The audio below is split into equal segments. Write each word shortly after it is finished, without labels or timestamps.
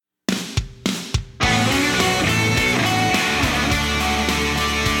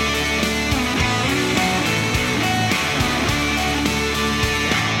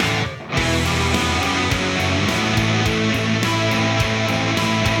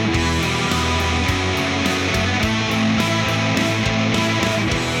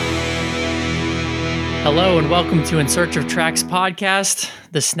Hello and welcome to In Search of Tracks podcast,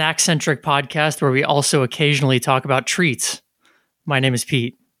 the snack-centric podcast where we also occasionally talk about treats. My name is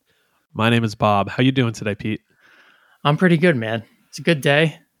Pete. My name is Bob. How you doing today, Pete? I'm pretty good, man. It's a good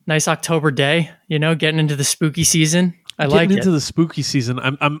day. Nice October day, getting into the spooky season. Getting into the spooky season.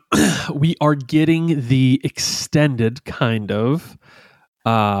 We are getting the extended kind of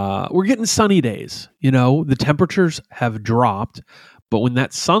we're getting sunny days. The temperatures have dropped, but when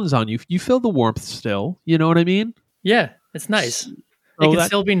that sun's on you, you feel the warmth still. You know what I mean? Yeah, it's nice. It can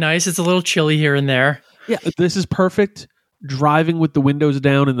still be nice. It's a little chilly here and there. Yeah, this is perfect. Driving with the windows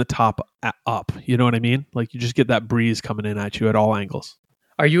down and the top up. You know what I mean? Like you just get that breeze coming in at you at all angles.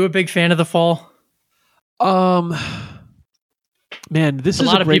 Are you a big fan of the fall? Man, this is a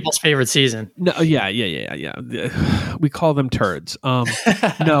lot of people's favorite season. No, yeah. We call them turds.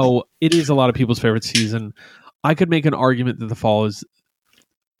 No, it is a lot of people's favorite season. I could make an argument that the fall is,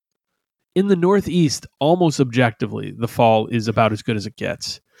 in the Northeast, almost objectively, the fall is about as good as it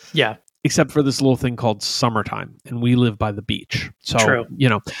gets. Yeah. Except for this little thing called summertime, and we live by the beach. So, True.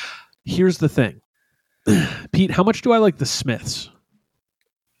 Here's the thing. Pete, how much do I like the Smiths?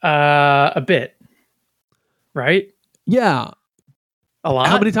 A bit. Right? Yeah. A lot?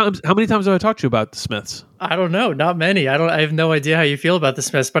 How many times have I talked to you about the Smiths? I don't know. Not many. I have no idea how you feel about the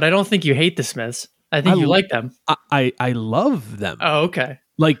Smiths, but I don't think you hate the Smiths. I think you like them. I love them. Oh, okay.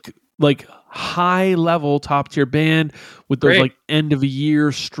 Like high level top tier band with those Great. like end of a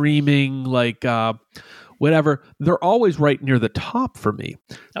year streaming, like whatever. They're always right near the top for me.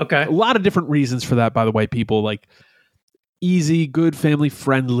 Okay. A lot of different reasons for that, by the way. People like easy, good, family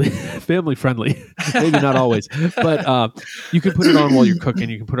friendly. Maybe not always, but you can put it on while you're cooking.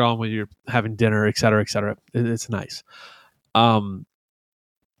 You can put it on while you're having dinner, et cetera, et cetera. It's nice. But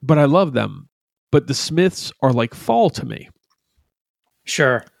I love them. But the Smiths are like fall to me.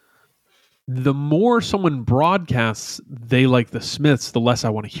 Sure. The more someone broadcasts they like the Smiths, the less I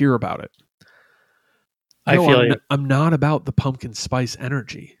want to hear about it. I feel you. I'm not about the pumpkin spice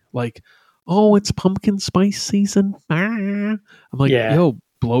energy. Like, oh, it's pumpkin spice season. I'm like, yo,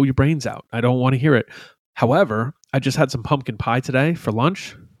 blow your brains out. I don't want to hear it. However, I just had some pumpkin pie today for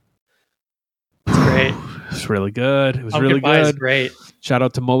lunch. It's great. It's really good. It was pumpkin really pie good. Is great. Shout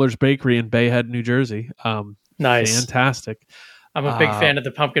out to Muller's Bakery in Bayhead, New Jersey. Nice. Fantastic. I'm a big fan of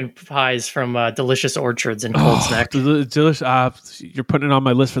the pumpkin pies from Delicious Orchards in Colts Neck. Delicious. You're putting it on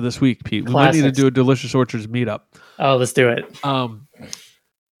my list for this week, Pete. We might need to do a Delicious Orchards meetup. Oh, let's do it.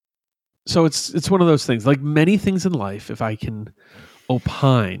 So it's one of those things. Like many things in life, if I can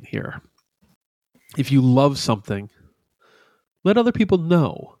opine here, if you love something, let other people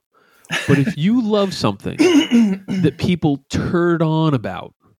know. But if you love something that people turd on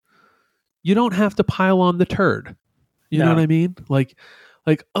about, you don't have to pile on the turd. You know what I mean? Like,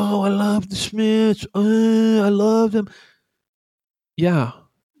 oh, I love the Smiths. I love them. Yeah,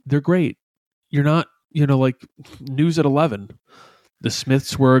 they're great. You're not, like news at 11. The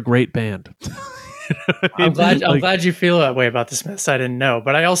Smiths were a great band. I'm glad you feel that way about the Smiths. I didn't know,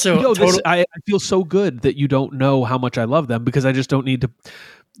 but I also I feel so good that you don't know how much I love them because I just don't need to,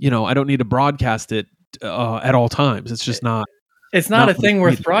 I don't need to broadcast it at all times. It's just not. It's not a thing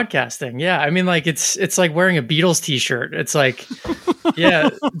worth broadcasting. Yeah, I mean, like it's like wearing a Beatles T-shirt. It's like, yeah,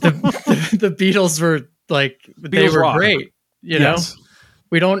 the Beatles were like they were rock. Great. You know,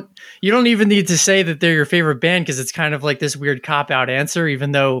 you don't even need to say that they're your favorite band because it's kind of like this weird cop-out answer,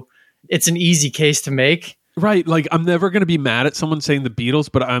 even though it's an easy case to make. Right. Like I'm never going to be mad at someone saying the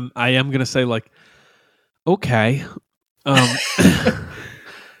Beatles, but I am going to say like, okay.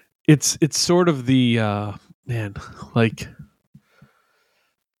 It's sort of the, man, like,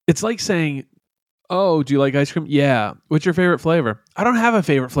 it's like saying, oh, do you like ice cream? Yeah. What's your favorite flavor? I don't have a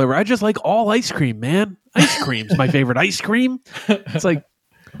favorite flavor. I just like all ice cream, man. Ice cream's my favorite ice cream. It's like,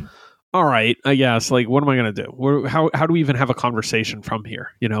 all right, I guess. Like, what am I going to do? How do we even have a conversation from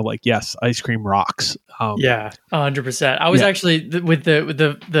here? Like, yes, ice cream rocks. Yeah, 100%. I was actually with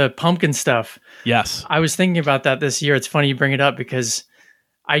the pumpkin stuff. Yes, I was thinking about that this year. It's funny you bring it up because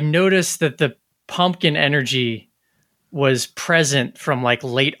I noticed that the pumpkin energy was present from like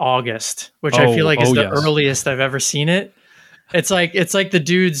late August, which I feel like is the earliest I've ever seen it. It's like the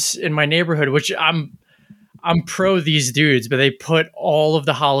dudes in my neighborhood, which I'm pro these dudes, but they put all of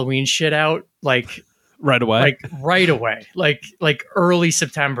the Halloween shit out like right away, like early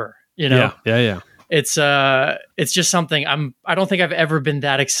September. Yeah. It's just something I don't think I've ever been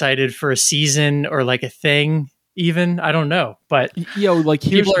that excited for a season or like a thing. Even I don't know, but like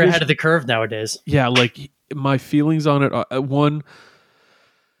people are ahead of the curve nowadays. Yeah, like my feelings on it. One,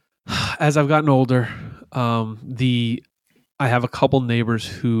 as I've gotten older, I have a couple neighbors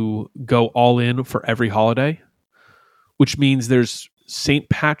who go all in for every holiday, which means there's St.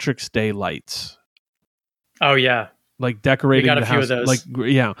 Patrick's Day lights. Oh yeah, like decorating we got the a few house, of those.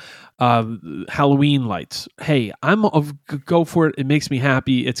 like Halloween lights. Hey, go for it. It makes me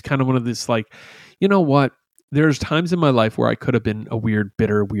happy. It's kind of one of this like, you know what? There's times in my life where I could have been a weird,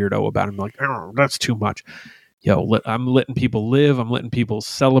 bitter weirdo about it. I'm like, oh, that's too much. I'm letting people live. I'm letting people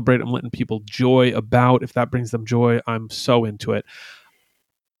celebrate. I'm letting people joy about. If that brings them joy, I'm so into it.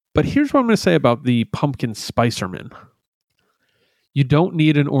 But here's what I'm going to say about the pumpkin spicerman. You don't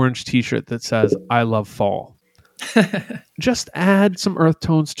need an orange t-shirt that says, I love fall. Just add some earth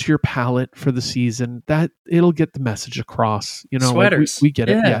tones to your palette for the season. That it'll get the message across. Sweaters. Like we get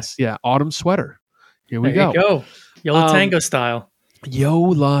it. Yes. Yeah. Autumn sweater. Here we go. Yola Tango style.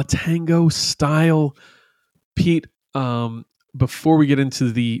 Yola Tango style. Pete, before we get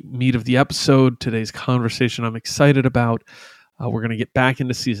into the meat of the episode, today's conversation I'm excited about. We're going to get back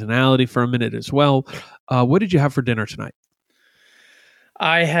into seasonality for a minute as well. What did you have for dinner tonight?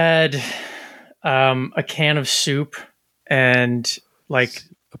 I had a can of soup and like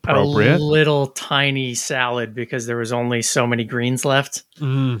a little tiny salad because there was only so many greens left.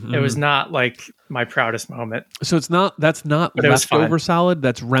 Mm-hmm. It was not like my proudest moment. So that's not leftover salad.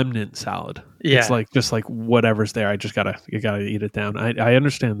 That's remnant salad. Yeah. It's like, just like whatever's there. You gotta eat it down. I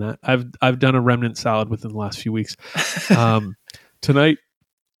understand that. I've done a remnant salad within the last few weeks. Tonight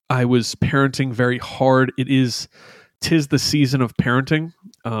I was parenting very hard. Tis the season of parenting,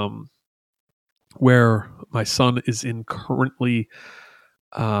 where my son is in currently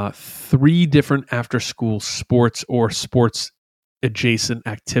 3 different after-school sports or sports-adjacent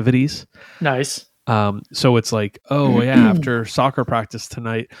activities. Nice. So it's like, oh yeah, after soccer practice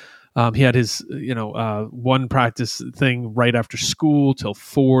tonight, he had his one practice thing right after school till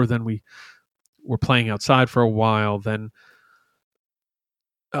 4. Then we were playing outside for a while. Then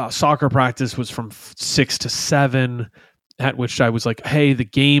soccer practice was from 6 to 7. At which I was like, hey, the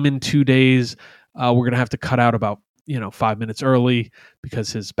game in 2 days, we're gonna have to cut out about 5 minutes early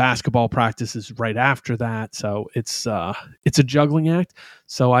because his basketball practice is right after that. So it's a juggling act.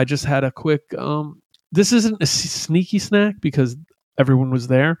 So I just had a quick. This isn't a sneaky snack because everyone was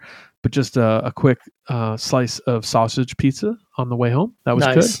there, but just a quick slice of sausage pizza on the way home. That was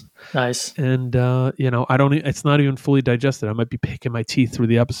good. Nice. And I don't. It's not even fully digested. I might be picking my teeth through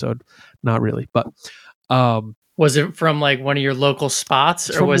the episode. Not really, but. Was it from like one of your local spots,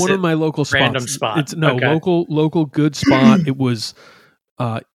 or was it one of my local spots? Random spot? It's local good spot. It was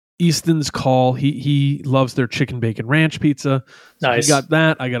Easton's call. He loves their chicken bacon ranch pizza. So nice. He got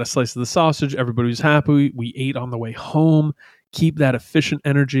that. I got a slice of the sausage. Everybody was happy. We ate on the way home. Keep that efficient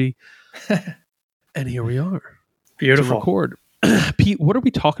energy. And here we are. Beautiful. To record. Pete, what are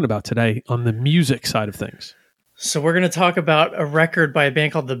we talking about today on the music side of things? So we're going to talk about a record by a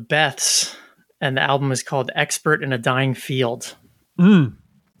band called The Beths. And the album is called Expert in a Dying Field. A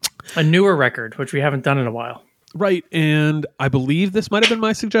newer record, which we haven't done in a while. Right. And I believe this might have been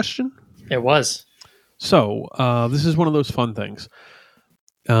my suggestion. It was. So this is one of those fun things.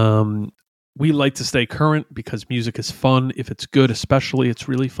 We like to stay current because music is fun. If it's good, especially, it's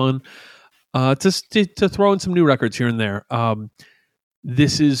really fun. To throw in some new records here and there.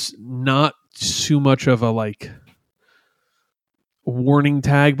 This is not too much of a warning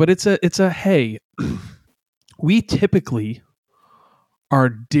tag, but it's a hey, we typically are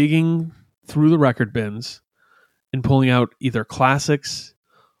digging through the record bins and pulling out either classics,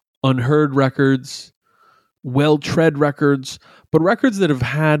 unheard records, well-tread records, but records that have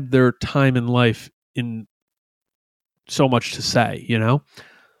had their time in life in so much to say,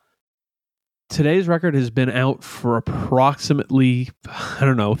 Today's record has been out for approximately,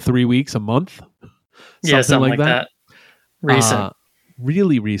 3 weeks, a month. Something like that. Recent.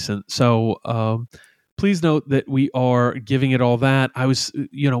 Really recent. So please note that we are giving it all that.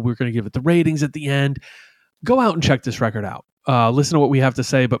 We're going to give it the ratings at the end. Go out and check this record out. Listen to what we have to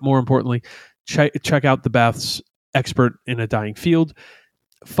say, but more importantly, check out The Beths, Expert in a Dying Field.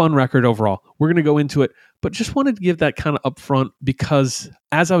 Fun record overall. We're going to go into it, but just wanted to give that kind of upfront because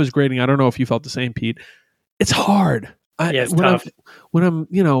as I was grading, I don't know if you felt the same, Pete. It's hard. It's tough. When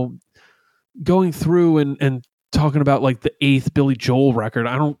I'm going through and talking about the 8th Billy Joel record,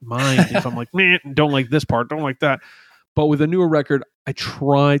 I don't mind if I'm man, don't like this part, don't like that. But with a newer record, I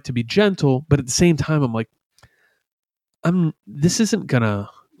try to be gentle, but at the same time, this isn't gonna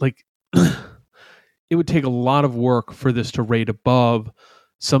it would take a lot of work for this to rate above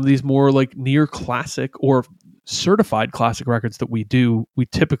some of these more near classic or certified classic records that we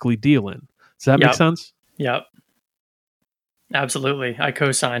typically deal in. Does that make sense? Yep. Absolutely. I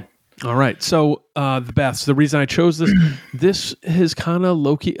co-sign. All right. So the Beths, the reason I chose this is kind of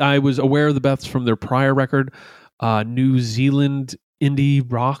low-key. I was aware of the Beths from their prior record, New Zealand indie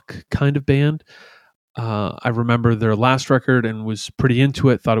rock kind of band. I remember their last record and was pretty into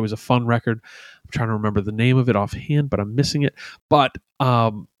it, thought it was a fun record. I'm trying to remember the name of it offhand, but I'm missing it. But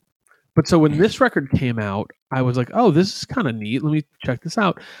so when this record came out, I was like, oh, this is kind of neat. Let me check this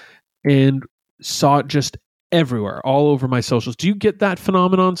out. And saw it just everywhere, all over my socials. Do you get that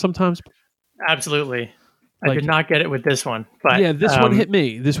phenomenon sometimes? Absolutely. I did not get it with this one. But yeah, this one hit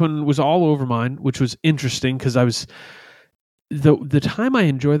me. This one was all over mine, which was interesting because I was... The time I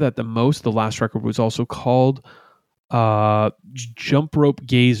enjoyed that the most, the last record was also called Jump Rope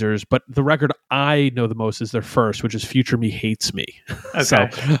Gazers, but the record I know the most is their first, which is Future Me Hates Me. Okay. So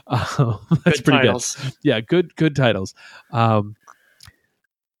that's good pretty titles. good. Yeah, good titles.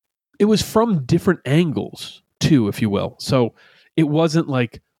 It was from different angles too, if you will. So it wasn't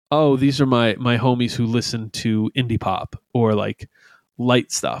like, oh, these are my homies who listen to indie pop or like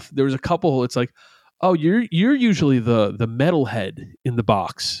light stuff. There was a couple, it's like, oh, you're usually the metalhead in the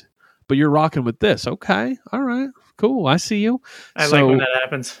box, but you're rocking with this. Okay. All right. Cool. I see you. I like when that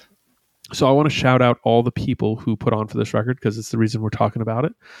happens. So I want to shout out all the people who put on for this record because it's the reason we're talking about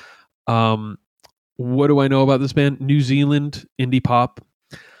it. What do I know about this band? New Zealand indie pop.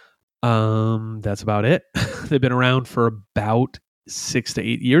 That's about it. They've been around for about 6 to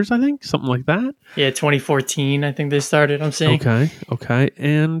 8 years, I think, something like that. Yeah, 2014, I think they started. I'm saying. Okay.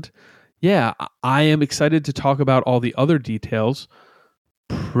 And yeah, I am excited to talk about all the other details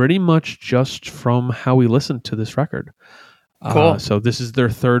pretty much just from how we listened to this record. Cool. So this is their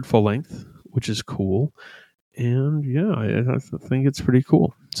third full length, which is cool. And yeah, I think it's pretty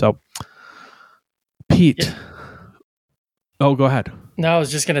cool. So, Pete. Yeah. Oh, go ahead. No, I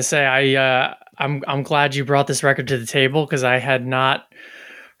was just going to say, I'm glad you brought this record to the table because I had not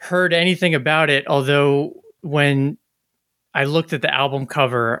heard anything about it. Although when I looked at the album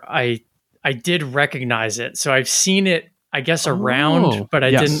cover, I did recognize it. So I've seen it, I guess, around, but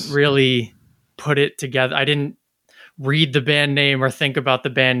I didn't really put it together. I didn't read the band name or think about the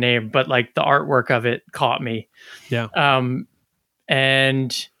band name, but like the artwork of it caught me. Yeah.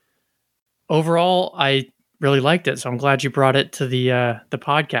 And overall, I really liked it. So I'm glad you brought it to the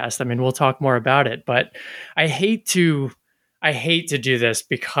podcast. I mean, we'll talk more about it, but I hate to do this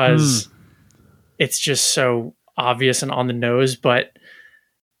because it's just so obvious and on the nose, but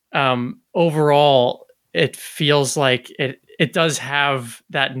overall it feels like it does have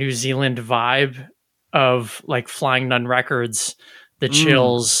that New Zealand vibe of like Flying Nun Records, the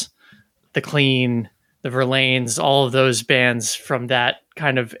Chills, the Clean, the Verlaines, all of those bands from that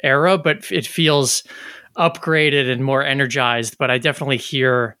kind of era, but it feels upgraded and more energized, but I definitely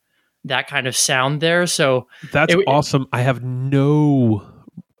hear that kind of sound there. So that's awesome. I have no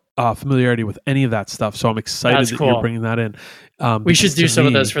familiarity with any of that stuff, so I'm excited that you're bringing that in. We should do some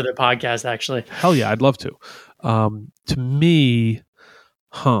of those for the podcast, actually. Hell yeah, I'd love to. To me,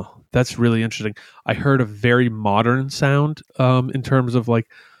 that's really interesting. I heard a very modern sound in terms of like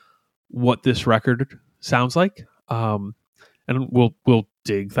what this record sounds like, and we'll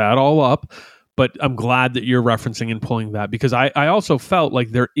dig that all up. But I'm glad that you're referencing and pulling that because I also felt like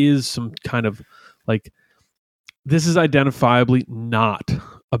there is some kind of like this is identifiably not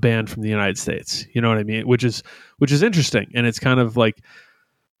a band from the United States. You know what I mean? Which is interesting. And it's kind of like,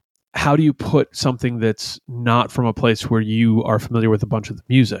 how do you put something that's not from a place where you are familiar with a bunch of the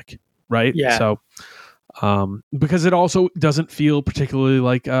music, right? Yeah. So, because it also doesn't feel particularly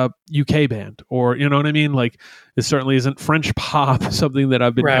like a UK band or, you know what I mean? Like it certainly isn't French pop, something that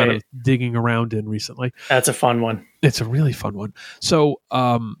I've been kind of digging around in recently. That's a fun one. It's a really fun one. So,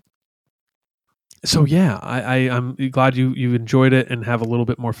 yeah, I'm glad you enjoyed it and have a little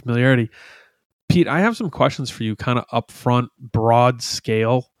bit more familiarity. Pete, I have some questions for you, kind of upfront, broad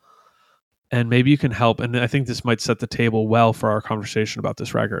scale, and maybe you can help. And I think this might set the table well for our conversation about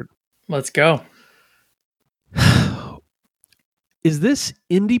this record. Let's go. Is this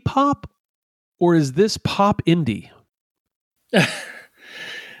indie pop or is this pop indie?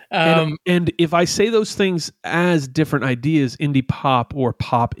 And if I say those things as different ideas, indie pop or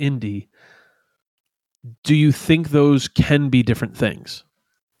pop indie, do you think those can be different things?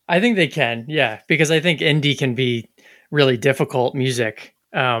 I think they can, yeah, because I think indie can be really difficult music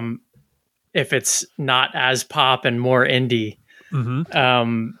if it's not as pop and more indie.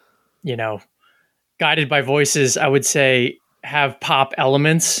 Mm-hmm. Guided by Voices, I would say have pop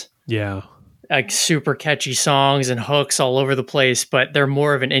elements. Yeah. like super catchy songs and hooks all over the place, but they're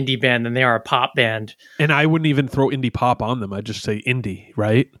more of an indie band than they are a pop band. And I wouldn't even throw indie pop on them. I'd just say indie,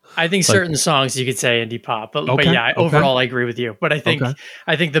 right? I think certain songs you could say indie pop, but yeah, overall I agree with you. But I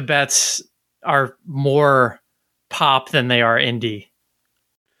think the bets are more pop than they are indie.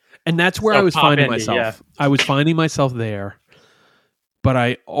 And that's where I was finding myself. Yeah. I was finding myself there, but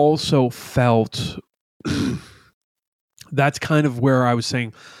I also felt that's kind of where I was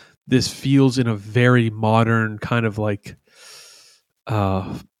saying this feels in a very modern kind of like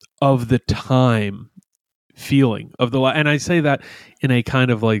of the time feeling of the, and I say that in a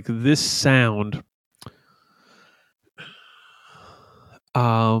kind of like this sound.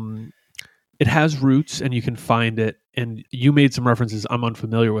 It has roots and you can find it. And you made some references I'm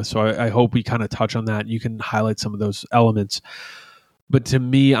unfamiliar with, so I hope we kind of touch on that. You can highlight some of those elements. But to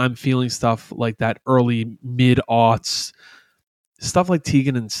me, I'm feeling stuff like that early mid-aughts, stuff like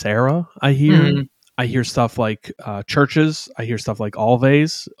Tegan and Sara. I hear stuff like Churches. I hear stuff like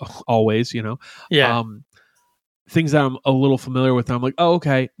Always, you know. Yeah. Things that I'm a little familiar with. And I'm like, oh,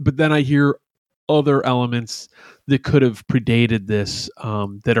 okay. But then I hear other elements that could have predated this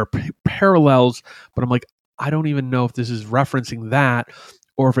that are parallels. But I'm like, I don't even know if this is referencing that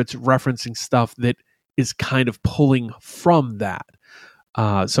or if it's referencing stuff that is kind of pulling from that.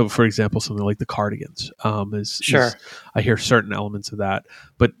 So, for example, something like the Cardigans is I hear certain elements of that,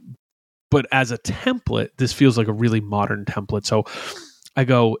 but as a template, this feels like a really modern template. So I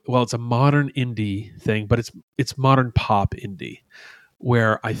go, well, it's a modern indie thing, but it's modern pop indie,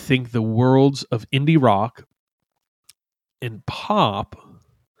 where I think the worlds of indie rock and pop,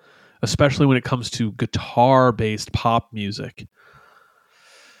 especially when it comes to guitar-based pop music,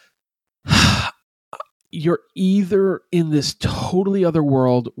 you're either in this totally other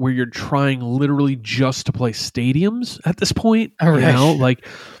world where you're trying literally just to play stadiums at this point, you know, like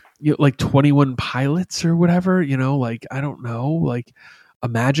 21 Pilots or whatever, you know, like, I don't know, like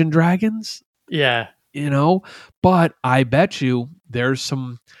Imagine Dragons. Yeah. You know, but I bet you there's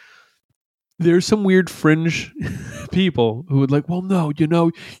some weird fringe people who would like, well, no, you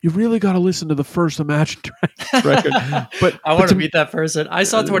know, you really got to listen to the first Imagine Dragons record. But I want to meet that person. I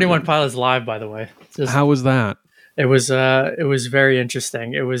saw 21 Pilots live, by the way. How was that? It was very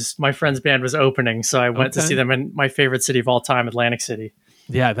interesting. It was my friend's band was opening, so I went to see them in my favorite city of all time, Atlantic City.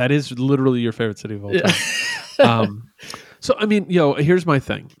 Yeah, that is literally your favorite city of all time. So, I mean, here's my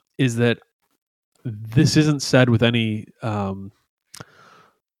thing: is that this isn't said with any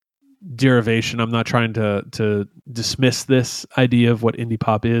derivation. I'm not trying to dismiss this idea of what indie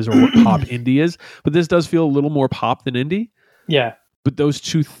pop is or what pop indie is, but this does feel a little more pop than indie. Yeah. But those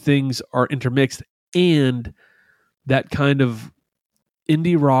two things are intermixed, and that kind of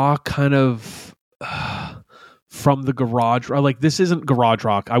indie rock kind of from the garage, like, this isn't garage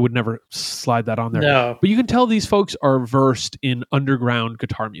rock. I would never slide that on there. No. But you can tell these folks are versed in underground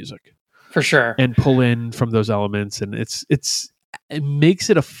guitar music. For sure. And pull in from those elements, and it makes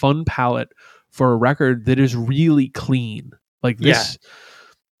it a fun palette for a record that is really clean. Like this,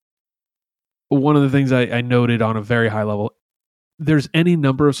 one of the things I noted on a very high level, there's any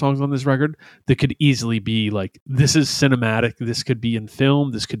number of songs on this record that could easily be like, this is cinematic. This could be in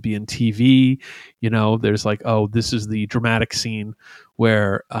film. This could be in TV. You know, there's like, oh, this is the dramatic scene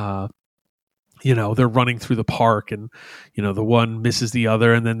where, you know, they're running through the park and, you know, the one misses the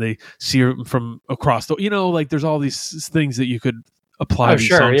other and then they see her from across the, you know, like, there's all these things that you could apply these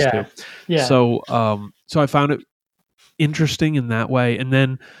songs to. Yeah. So I found it interesting in that way. And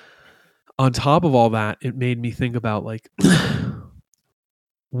then on top of all that, it made me think about like,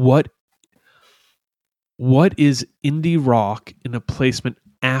 what is indie rock in a placement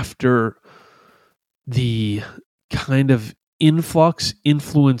after the kind of influence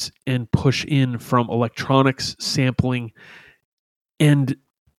and push in from electronics sampling and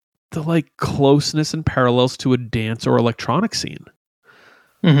the like closeness and parallels to a dance or electronic scene.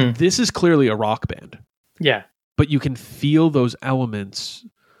 Mm-hmm. This is clearly a rock band. Yeah. But you can feel those elements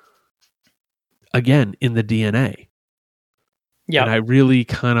again in the DNA. Yeah. And I really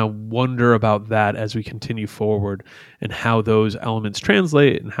kind of wonder about that as we continue forward and how those elements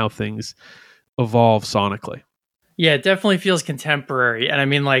translate and how things evolve sonically. Yeah, it definitely feels contemporary. And I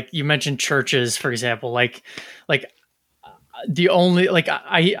mean, like you mentioned Churches, for example, like the only, like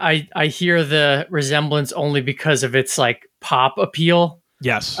I hear the resemblance only because of its like pop appeal.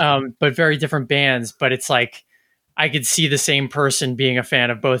 Yes. But very different bands, but it's like, I could see the same person being a fan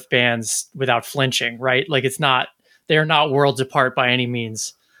of both bands without flinching, right? Like they're not worlds apart by any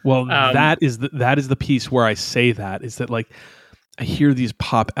means. Well, that is the piece where I say that is that like, I hear these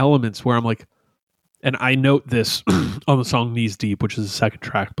pop elements where I'm like, and I note this on the song Knees Deep, which is the second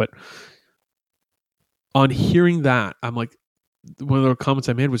track, but on hearing that, I'm like, one of the comments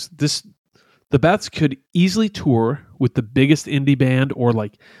I made was this: the Beths could easily tour with the biggest indie band, or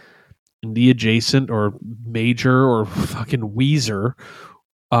like indie adjacent, or major, or fucking Weezer,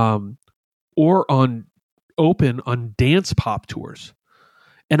 or open on dance pop tours.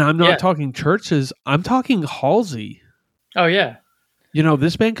 And I'm not talking churches. I'm talking Halsey. Oh yeah.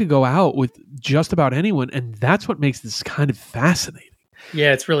 This band could go out with just about anyone, and that's what makes this kind of fascinating.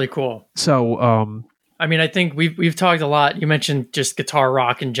 Yeah, it's really cool. So, I mean, I think we've talked a lot. You mentioned just guitar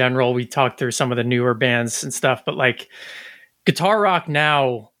rock in general. We talked through some of the newer bands and stuff, but like guitar rock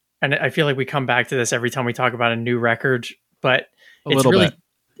now, and I feel like we come back to this every time we talk about a new record, but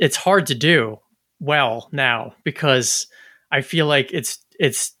it's hard to do well now, because I feel like it's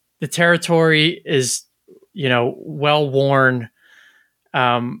the territory is, well worn.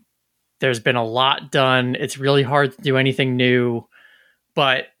 There's been a lot done. It's really hard to do anything new.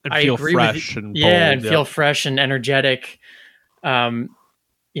 But I agree with you. And feel fresh and energetic, and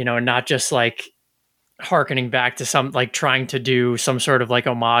not just like hearkening back to some, like trying to do some sort of like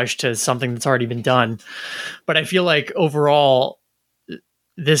homage to something that's already been done. But I feel like overall,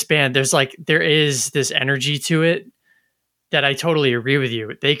 this band, there is this energy to it that I totally agree with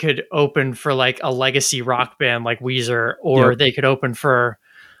you. They could open for like a legacy rock band like Weezer, or they could open for,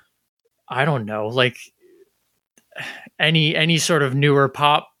 I don't know, like any sort of newer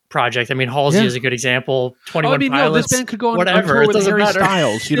pop project. I mean, Halsey is a good example. 21 Pilots. This band could go on whatever. It doesn't matter.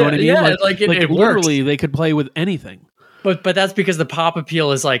 Styles, you know what I mean? Yeah, it literally, they could play with anything. But that's because the pop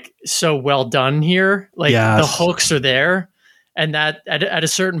appeal is like so well done here. Like the hooks are there, and that at a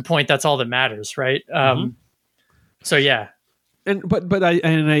certain point, that's all that matters, right? So yeah, but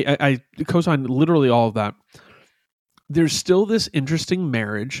I co-sign literally all of that. There's still this interesting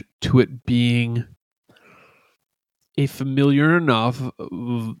marriage to it being a familiar enough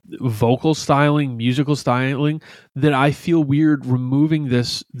vocal styling, musical styling, that I feel weird removing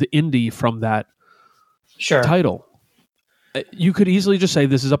the indie from that title. You could easily just say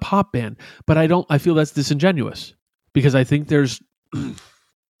this is a pop band, but I feel that's disingenuous, because I think there's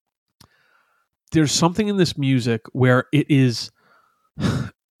something in this music where it is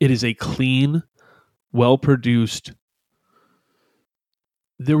a clean, well-produced.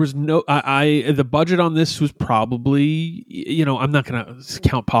 There was no, the budget on this was probably, I'm not going to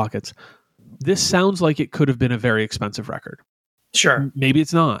count pockets. This sounds like it could have been a very expensive record. Sure. Maybe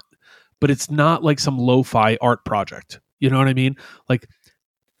it's not, but it's not like some lo-fi art project. You know what I mean? Like,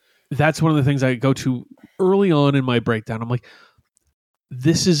 that's one of the things I go to early on in my breakdown. I'm like,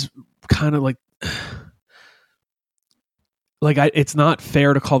 this is kind of like it's not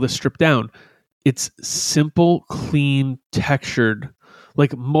fair to call this stripped down. It's simple, clean, textured,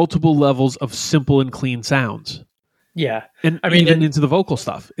 like multiple levels of simple and clean sounds. Yeah. And I mean, even into the vocal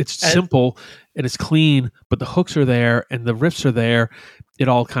stuff. It's simple and it's clean, but the hooks are there and the riffs are there. It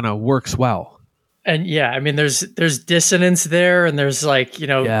all kind of works well. And yeah, I mean, there's dissonance there, and there's like,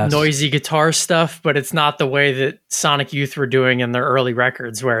 noisy guitar stuff, but it's not the way that Sonic Youth were doing in their early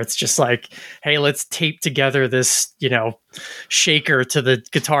records, where it's just like, hey, let's tape together this, shaker to the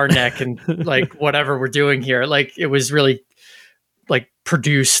guitar neck and like whatever we're doing here. Like, it was really like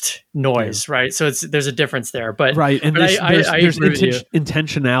produced noise, right? So there's a difference there, but right. And there's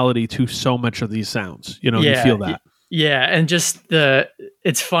intentionality to so much of these sounds. You feel that. Yeah, and just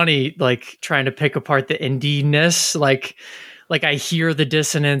it's funny, like trying to pick apart the indie-ness, like I hear the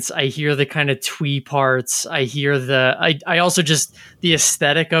dissonance, I hear the kind of twee parts, I hear I also just, the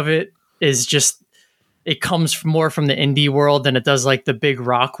aesthetic of it is just, it comes more from the indie world than it does like the big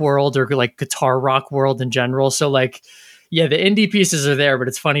rock world or like guitar rock world in general. So like, yeah, the indie pieces are there, but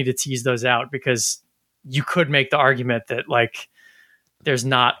it's funny to tease those out, because you could make the argument that like there's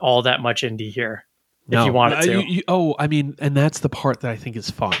not all that much indie here. If you wanted to. I mean, and that's the part that I think is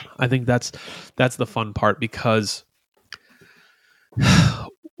fun. I think that's the fun part, because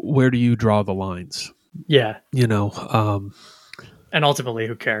where do you draw the lines? Yeah. And ultimately,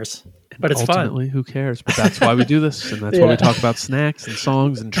 who cares? But it's fun. Ultimately, who cares? But that's why we do this, and that's why we talk about snacks and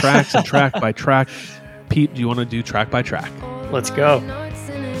songs and tracks and track by track. Pete, do you want to do track by track? Let's go.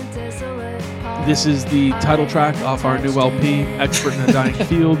 This is the title track off our new LP, Expert in a Dying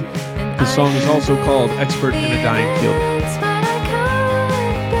Field. The song is also called Expert in a Dying Field.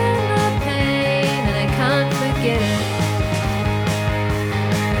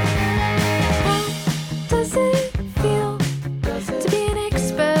 Does it feel to be an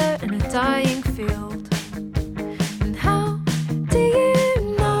expert in a dying field? And how do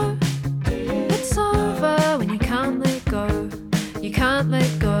you know it's over when you can't let go? You can't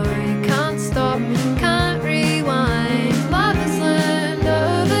let go, you can't stop, can't rewind. Love is learned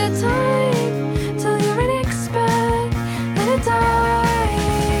over time till you're in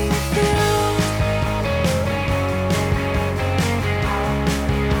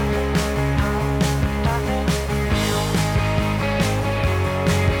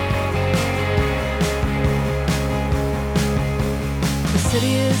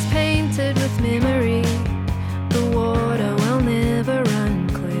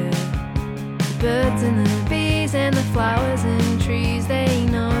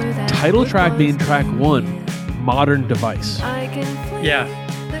title track being track 1, Modern Device.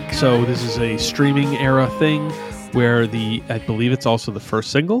 Yeah. So this is a streaming era thing where I believe it's also the first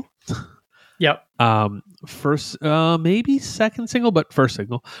single. Yep. First, maybe second single, but first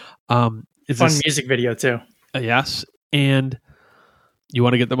single. It's Fun music video too. Yes. And you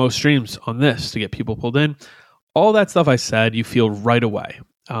want to get the most streams on this to get people pulled in. All that stuff I said, you feel right away.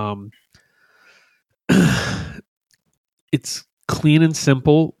 It's clean and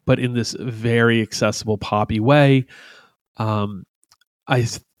simple, but in this very accessible poppy way. I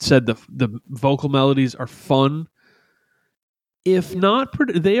said the vocal melodies are fun. If not,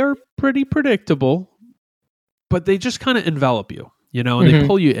 they are pretty predictable, but they just kind of envelop you, and they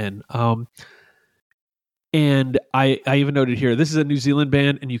pull you in. And I even noted here, this is a New Zealand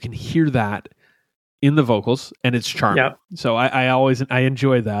band, and you can hear that in the vocals, and it's charming. Yep. So I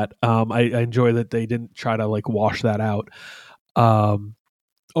enjoy that. I enjoy that they didn't try to like wash that out.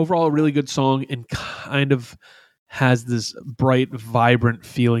 Overall, a really good song, and kind of has this bright, vibrant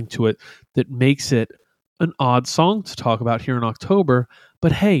feeling to it that makes it an odd song to talk about here in October.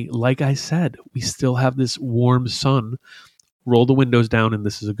 But hey, like I said, we still have this warm sun. Roll the windows down, and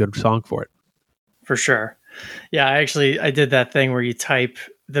this is a good song for it. For sure. Yeah, I did that thing where you type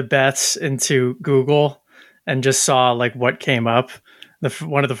the Beths into Google and just saw like what came up.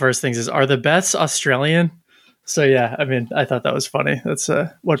 One of the first things is, are the Beths Australian? So yeah, I mean, I thought that was funny. That's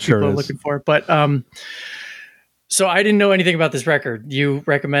what people are looking for. But so I didn't know anything about this record. You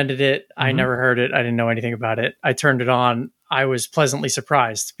recommended it. Mm-hmm. I never heard it. I didn't know anything about it. I turned it on. I was pleasantly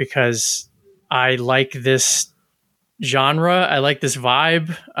surprised because I like this genre. I like this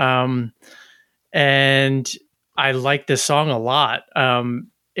vibe. And I like this song a lot.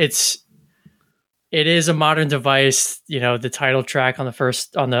 It is a Modern Device. The title track on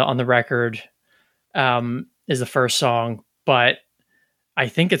the record is the first song, but I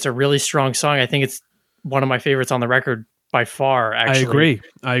think it's a really strong song. I think it's one of my favorites on the record by far. Actually,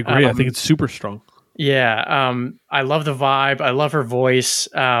 I agree. I think it's super strong. Yeah. I love the vibe. I love her voice.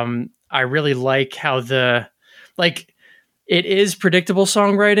 I really like how it is predictable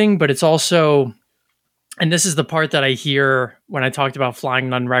songwriting, but it's also, and this is the part that I hear when I talked about Flying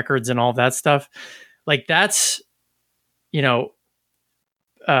Nun Records and all that stuff. Like that's, like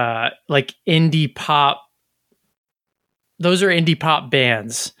indie pop. Those are indie pop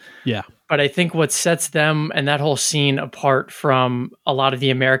bands. Yeah. But I think what sets them and that whole scene apart from a lot of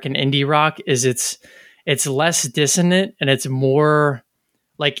the American indie rock is it's less dissonant and it's more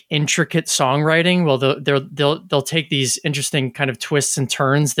like intricate songwriting. Well, they'll take these interesting kind of twists and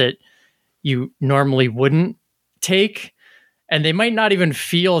turns that you normally wouldn't take, and they might not even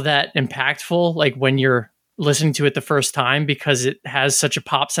feel that impactful like when you're listening to it the first time because it has such a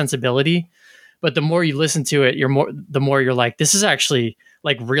pop sensibility. But the more you listen to it, the more you're like, this is actually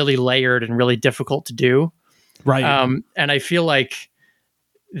like really layered and really difficult to do. Right. And I feel like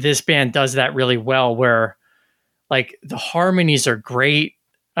this band does that really well, where like the harmonies are great.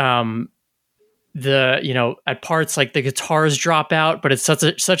 At parts like the guitars drop out, but it's such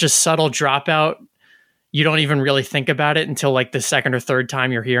a subtle dropout. You don't even really think about it until like the second or third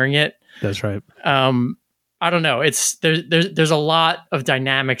time you're hearing it. That's right. I don't know. There's a lot of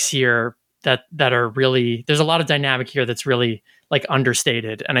dynamics here that are really, there's a lot of dynamic here that's really like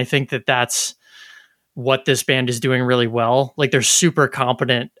understated. And I think that that's what this band is doing really well. Like they're super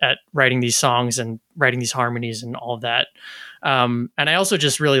competent at writing these songs and writing these harmonies and all of that. And I also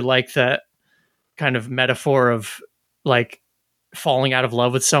just really like that kind of metaphor of like falling out of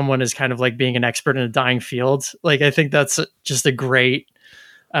love with someone is kind of like being an expert in a dying field. Like, I think that's just a great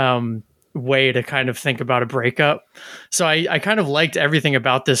way to kind of think about a breakup. So I kind of liked everything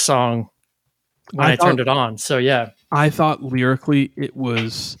about this song when I turned it on. So yeah, I thought lyrically it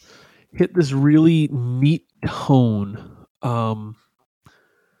was hit this really neat tone, and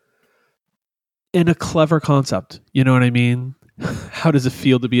a clever concept. You know what I mean? How does it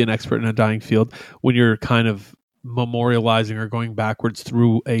feel to be an expert in a dying field when you're kind of memorializing or going backwards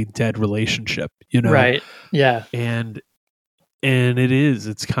through a dead relationship, Right. Yeah. And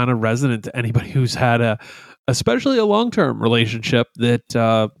it's kind of resonant to anybody who's had especially a long-term relationship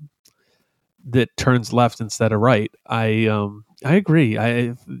that turns left instead of right. I agree.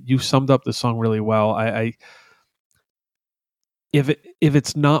 You summed up the song really well. If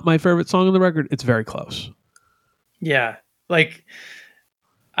it's not my favorite song on the record, it's very close. Yeah. Like,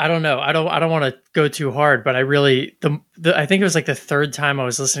 I don't know. I don't want to go too hard, but I really, I think it was like the third time I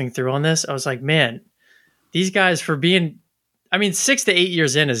was listening through on this. I was like, man, these guys for being, 6 to 8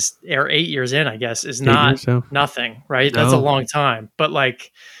 years in or 8 years in, I guess, is not nothing, right? No. That's a long time. But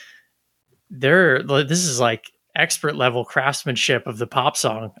like, this is like expert level craftsmanship of the pop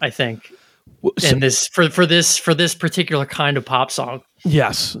song, I think. So, And this for this particular kind of pop song.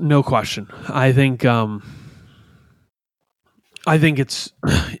 Yes, no question. I think it's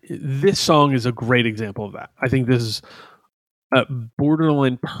this song is a great example of that. I think this is a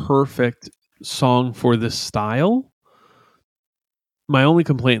borderline perfect song for this style. My only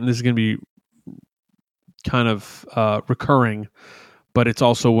complaint, and this is going to be kind of recurring, but it's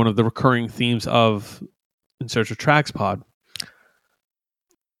also one of the recurring themes of In Search of Tracks Pod.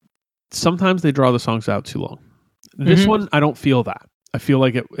 Sometimes they draw the songs out too long. This one, I don't feel that. I feel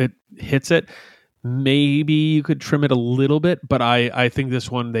like it hits it. Maybe you could trim it a little bit, but I think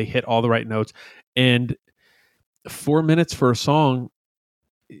this one, they hit all the right notes. And 4 minutes for a song,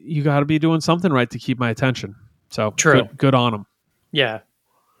 you got to be doing something right to keep my attention. So True. Good on them. Yeah.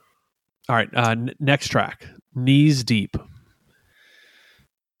 All right, next track, Knees Deep.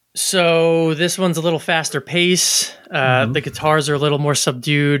 So this one's a little faster pace. The guitars are a little more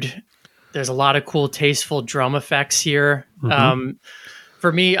subdued. There's a lot of cool, tasteful drum effects here.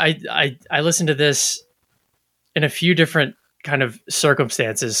 For me, I listened to this in a few different kind of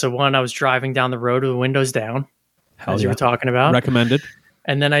circumstances. So one, I was driving down the road with the windows down, as you were talking about. Recommended.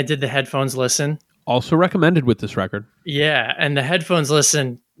 And then I did the headphones listen. Also recommended with this record. Yeah, and the headphones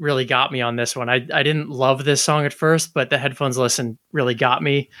listen really got me on this one. I didn't love this song at first, but the headphones listen really got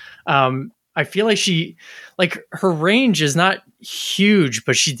me. I feel like her range is not huge,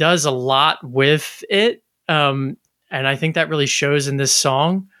 but she does a lot with it. And I think that really shows in this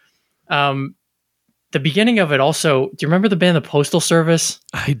song. The beginning of it also, do you remember the band The Postal Service?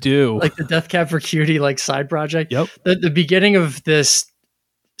 I do. Like the Death Cab for Cutie like side project? Yep. The beginning of this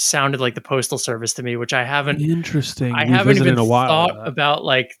sounded like the Postal Service to me, which I haven't even thought about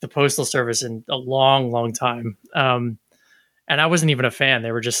like the Postal Service in a long time. And I wasn't even a fan.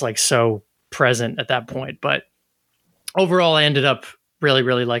 They were just like so present at that point. But overall, I ended up really,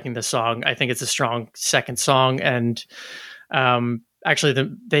 really liking the song. I think it's a strong second song. And actually,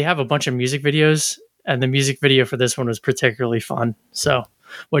 they have a bunch of music videos, and the music video for this one was particularly fun. So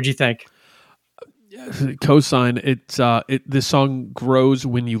what'd you think? Cosign. This song grows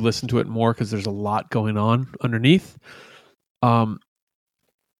when you listen to it more because there's a lot going on underneath.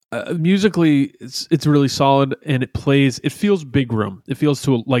 Musically, it's really solid, and it feels big room. It feels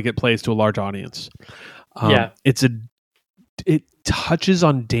like it plays to a large audience. It touches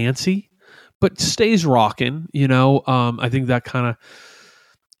on dancey, but stays rocking. I think that kind of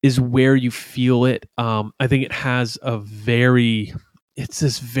is where you feel it. I think it has it's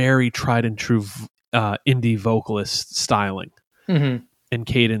this very tried and true indie vocalist styling and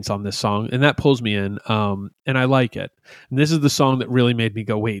cadence on this song, and that pulls me in, and I like it. And this is the song that really made me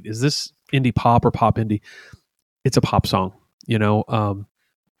go, wait, is this indie pop or pop indie? It's a pop song.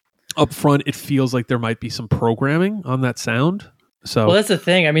 Up front, it feels like there might be some programming on that sound. So, well, that's the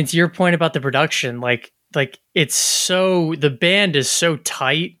thing. I mean, to your point about the production, like the band is so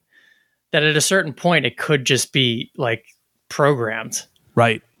tight that at a certain point it could just be like programmed,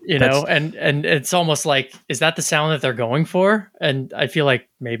 right? And it's almost like, is that the sound that they're going for? And I feel like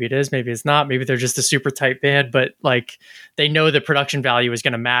maybe it is, maybe it's not, maybe they're just a super tight band, but like they know the production value is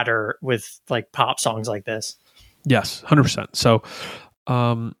going to matter with like pop songs like this. Yes, 100%. So,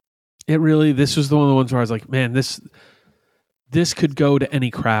 this was one of the ones where I was like, man, this could go to any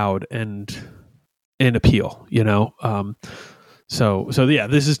crowd and appeal, So yeah,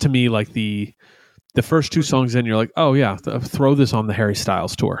 this is to me like the first two songs in, you're like, oh yeah, throw this on the Harry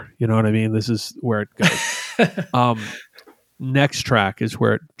Styles tour. You know what I mean? This is where it goes. Next track is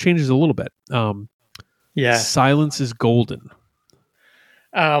where it changes a little bit. Silence is Golden.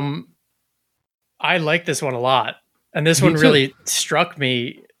 I like this one a lot. And this one really struck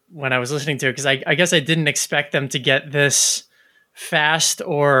me when I was listening to it, because I guess I didn't expect them to get this fast,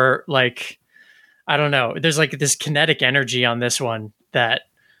 or like, I don't know. There's like this kinetic energy on this one that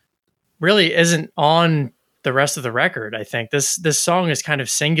really isn't on the rest of the record. I think this song is kind of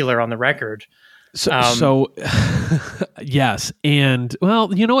singular on the record. So yes. And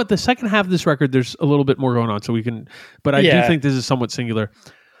well, you know what? The second half of this record, there's a little bit more going on, so we can, but I do think this is somewhat singular.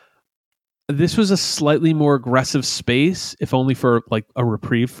 This was a slightly more aggressive space, if only for like a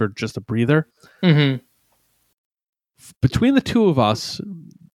reprieve, for just a breather. Mm-hmm. Between the two of us,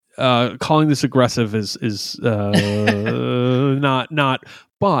 calling this aggressive is not.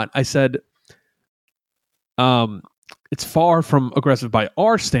 But I said, it's far from aggressive by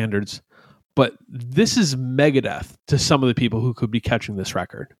our standards. But this is Megadeth to some of the people who could be catching this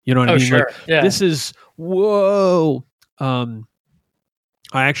record. You know what I mean? Sure. Like, this is whoa.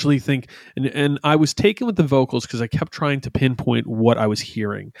 I actually think, and I was taken with the vocals because I kept trying to pinpoint what I was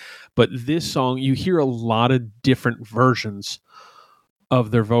hearing. But this song, you hear a lot of different versions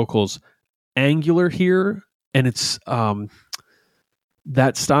of their vocals. Angular here, and it's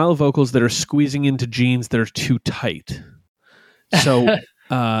that style of vocals that are squeezing into jeans that are too tight. So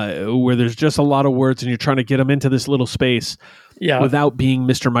where there's just a lot of words and you're trying to get them into this little space without being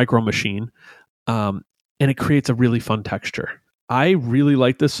Mr. Micro Machine. And it creates a really fun texture. I really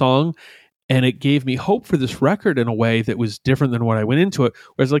like this song, and it gave me hope for this record in a way that was different than what I went into it.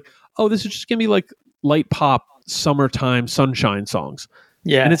 Where it's like, oh, this is just going to be like light pop, summertime, sunshine songs.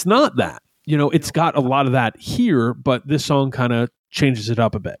 Yeah. And it's not that. It's got a lot of that here, but this song kind of changes it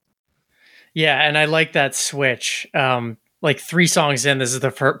up a bit. Yeah, and I like that switch. Like 3 songs in, this is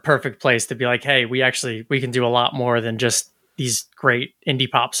the perfect place to be like, hey, we can do a lot more than just these great indie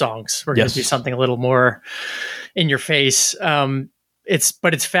pop songs. We're going to do something a little more in your face.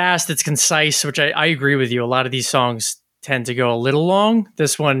 It's fast, it's concise, which I agree with you. A lot of these songs tend to go a little long.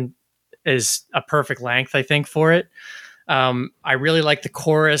 This one is a perfect length, I think, for it. I really like the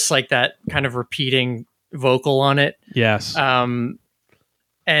chorus, like that kind of repeating vocal on it. Yes.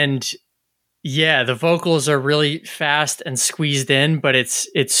 And yeah, the vocals are really fast and squeezed in, but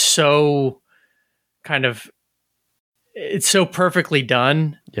it's so kind of, it's so perfectly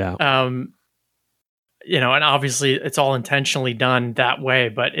done. Yeah. And obviously it's all intentionally done that way,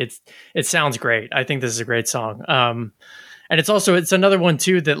 but it sounds great. I think this is a great song. And it's another one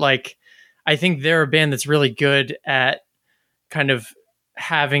too, that like, I think they're a band that's really good at kind of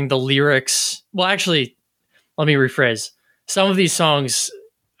having the lyrics. Well, actually, let me rephrase. Some of these songs,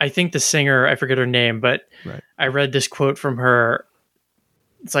 I think the singer, I forget her name, but right. I read this quote from her.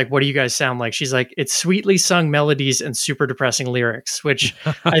 It's like, what do you guys sound like? She's like, it's sweetly sung melodies and super depressing lyrics, which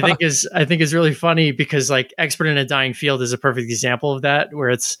I think is really funny, because like Expert in a Dying Field is a perfect example of that,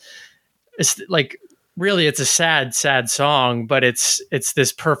 where it's like, really, it's a sad song, but it's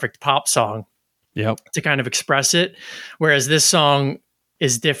this perfect pop song to kind of express it. Whereas this song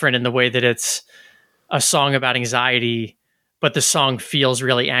is different in the way that it's a song about anxiety, but the song feels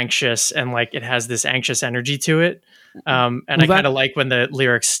really anxious, and like it has this anxious energy to it. I kind of like when the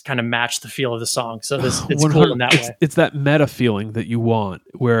lyrics kind of match the feel of the song. So it's cool in that way. It's that meta feeling that you want,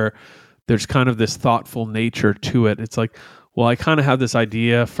 where there's kind of this thoughtful nature to it. It's like, well, I kind of have this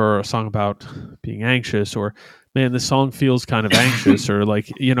idea for a song about being anxious, or man, this song feels kind of anxious, or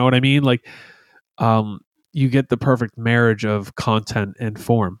like, you know what I mean? Like, you get the perfect marriage of content and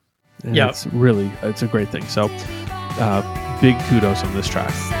form. And it's a great thing. So, big kudos on this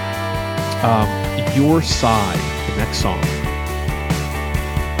track. Your Side, the next song.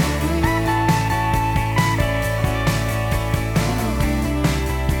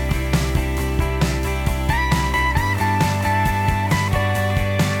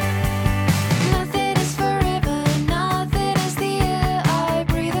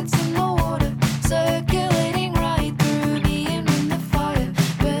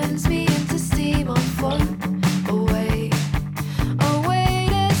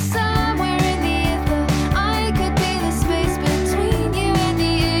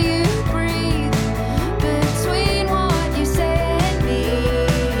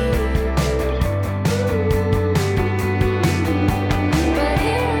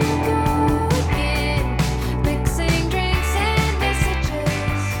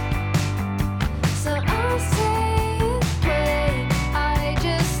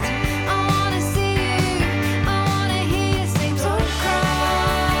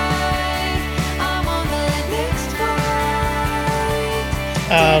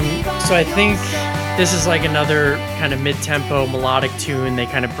 So I think this is like another kind of mid-tempo melodic tune. They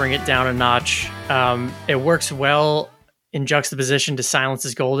kind of bring it down a notch. It works well in juxtaposition to Silence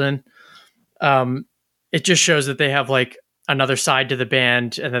is Golden. It just shows that they have like another side to the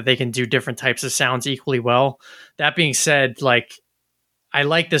band, and that they can do different types of sounds equally well. That being said, like, I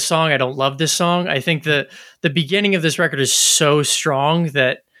like this song. I don't love this song. I think the beginning of this record is so strong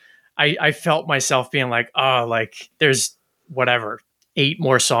that I felt myself being like, oh, like there's whatever, 8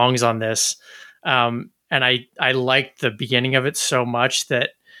 more songs on this. And I liked the beginning of it so much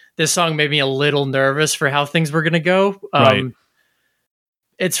that this song made me a little nervous for how things were going to go. Right.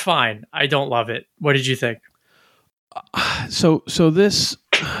 It's fine. I don't love it. What did you think? So this,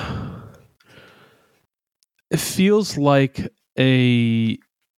 it feels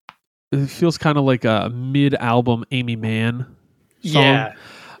kind of like a mid-album Amy Mann song. Yeah.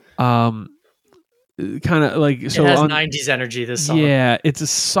 Kind of like, so it has 90s energy, this song. Yeah, it's a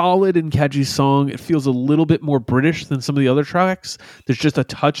solid and catchy song. It feels a little bit more British than some of the other tracks. There's just a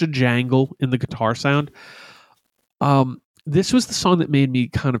touch of jangle in the guitar sound. this was the song that made me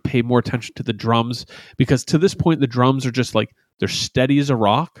kind of pay more attention to the drums, because to this point the drums are just like, they're steady as a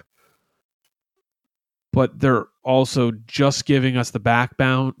rock, but they're also just giving us the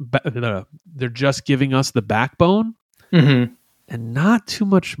backbone. They're just giving us the backbone, Mm-hmm. and not too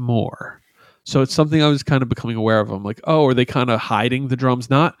much more. So it's something I was kind of becoming aware of. I'm like, oh, are they kind of hiding the drums?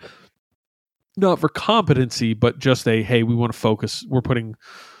 Not for competency, but just hey, we want to focus. We're putting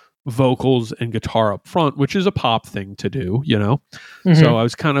vocals and guitar up front, which is a pop thing to do, you know? Mm-hmm. So I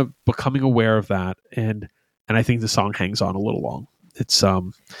was kind of becoming aware of that. And I think the song hangs on a little long. It's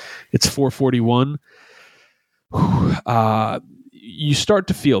 4:41. You start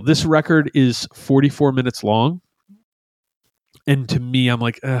to feel this record is 44 minutes long. And to me, I'm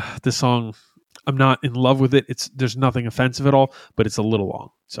like, this song, I'm not in love with it. There's nothing offensive at all, but it's a little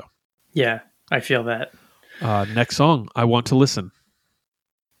long. So Yeah, I feel that. Next song, I Want to Listen.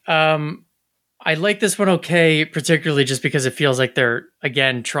 I like this one okay, particularly just because it feels like they're,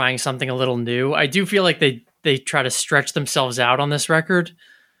 again, trying something a little new. I do feel like they try to stretch themselves out on this record,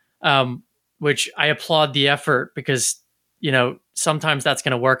 which I applaud the effort, because, you know, sometimes that's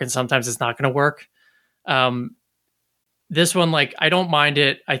going to work and sometimes it's not going to work. This one, like, I don't mind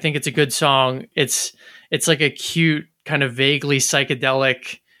it. I think it's a good song. It's like a cute, kind of vaguely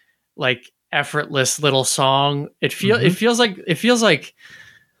psychedelic, like effortless little song. It feels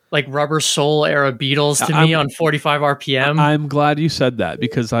like Rubber Soul era Beatles to me on 45 RPM. I'm glad you said that,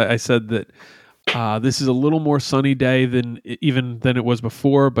 because I said that this is a little more Sunny Day than it was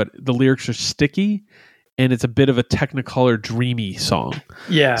before, but the lyrics are sticky and it's a bit of a Technicolor dreamy song.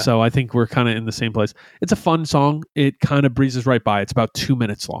 Yeah. So I think we're kind of in the same place. It's a fun song. It kind of breezes right by. It's about 2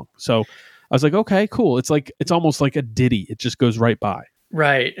 minutes long. So I was like, okay, cool. It's almost like a ditty. It just goes right by.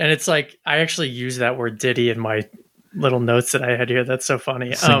 Right. And it's like, I actually use that word ditty in my little notes that I had here. That's so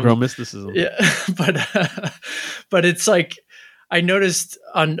funny. Synchro mysticism. Yeah. But it's like, I noticed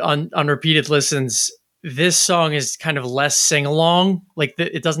on repeated listens, this song is kind of less sing along. Like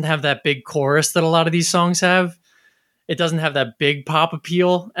it doesn't have that big chorus that a lot of these songs have. It doesn't have that big pop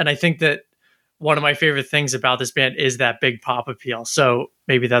appeal. And I think that one of my favorite things about this band is that big pop appeal. So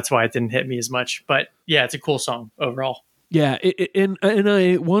maybe that's why it didn't hit me as much. But yeah, it's a cool song overall. Yeah. And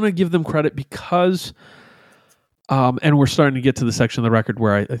I want to give them credit because, and we're starting to get to the section of the record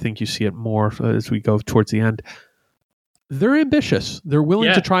where I think you see it more as we go towards the end. They're ambitious. They're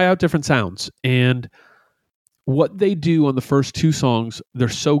willing to try out different sounds. And what they do on the first two songs, they're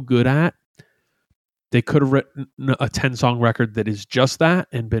so good at. They could have written a 10-song record that is just that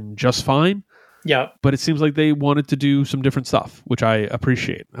and been just fine. Yeah. But it seems like they wanted to do some different stuff, which I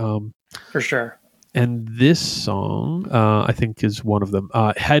appreciate. For sure. And this song, I think, is one of them.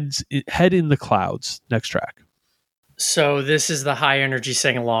 Head in the Clouds, next track. So this is the high energy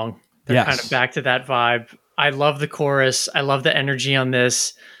sing along. They're kind of back to that vibe. I love the chorus. I love the energy on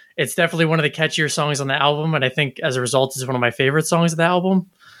this. It's definitely one of the catchier songs on the album, and I think as a result, it's one of my favorite songs of the album.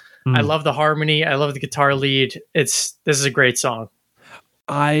 I love the harmony. I love the guitar lead. This is a great song.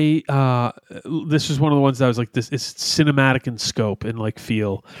 This is one of the ones that I was like, this is cinematic in scope and like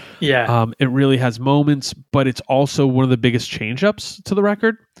feel. Yeah. It really has moments, but it's also one of the biggest change-ups to the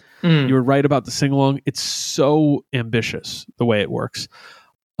record. You were right about the sing-along. It's so ambitious the way it works.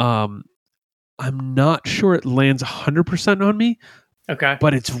 I'm not sure it lands 100% on me. Okay.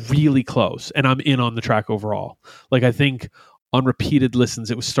 But it's really close, and I'm in on the track overall. Like, I think on repeated listens,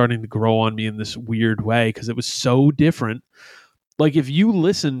 it was starting to grow on me in this weird way because it was so different. Like, if you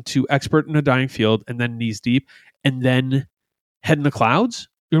listen to Expert in a Dying Field and then Knees Deep and then Head in the Clouds,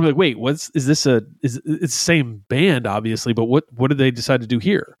 you're like, wait, it's the same band, obviously, but what did they decide to do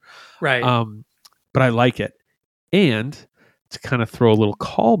here? Right. But I like it. And to kind of throw a little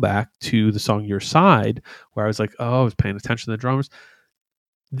callback to the song Your Side, where I was like, oh, I was paying attention to the drummers.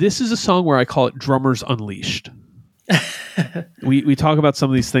 This is a song where I call it Drummers Unleashed. We talk about some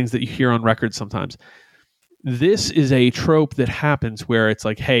of these things that you hear on records sometimes. This is a trope that happens where it's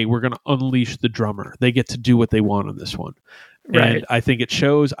like, hey, we're going to unleash the drummer. They get to do what they want on this one. Right. And I think it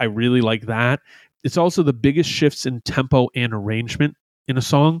shows. I really like that. It's also the biggest shifts in tempo and arrangement in a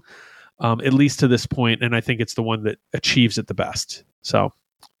song, at least to this point, and I think it's the one that achieves it the best. So,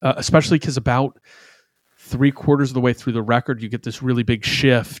 especially because about 3/4 of the way through the record, you get this really big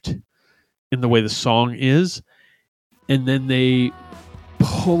shift in the way the song is, and then they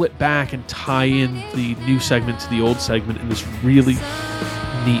pull it back and tie in the new segment to the old segment in this really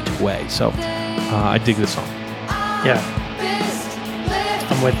neat way. So, I dig this song. Yeah,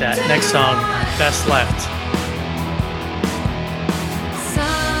 I'm with that. Next song, Best Left.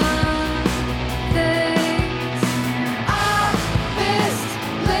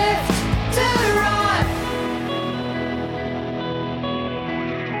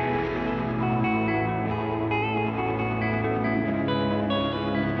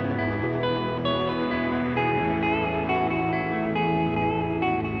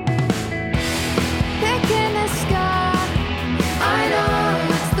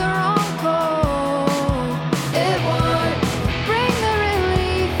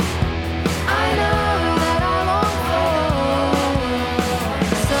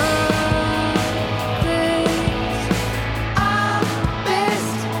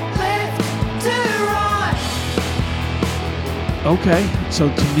 Okay,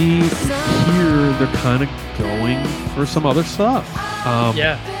 so to me, here they're kind of going for some other stuff.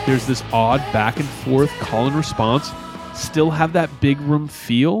 There's this odd back and forth call and response. Still have that big room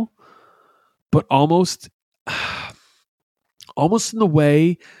feel, but almost in the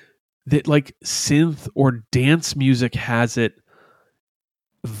way that like synth or dance music has it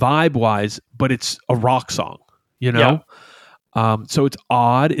vibe-wise, but it's a rock song, you know? Yeah. So it's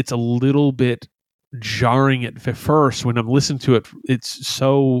odd. It's a little bit jarring at first. When I'm listening to it, it's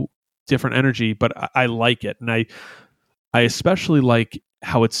so different energy, but I like it. And I especially like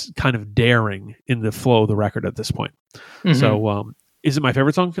how it's kind of daring in the flow of the record at this point. Mm-hmm. So is it my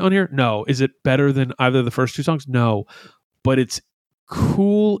favorite song on here? No. Is it better than either of the first two songs? No. But it's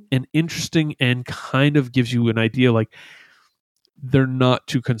cool and interesting and kind of gives you an idea like they're not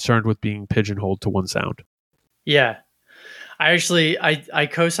too concerned with being pigeonholed to one sound. Yeah. I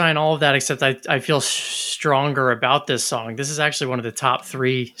co-sign all of that, except I feel stronger about this song. This is actually one of the top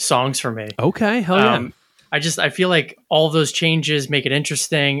 3 songs for me. Okay, hell yeah. I feel like all those changes make it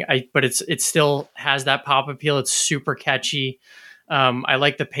interesting. But it still has that pop appeal. It's super catchy. I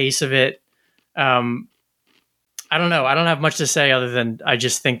like the pace of it. I don't know. I don't have much to say other than I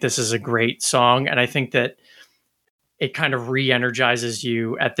just think this is a great song, and I think that it kind of re-energizes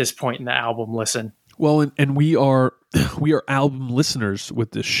you at this point in the album listen. Well, and we are album listeners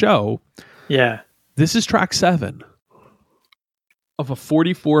with this show. Yeah. This is track 7 of a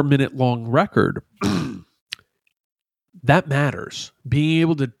 44-minute long record. That matters. Being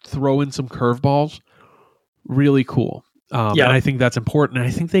able to throw in some curveballs, really cool. And I think that's important. And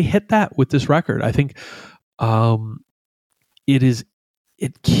I think they hit that with this record. I think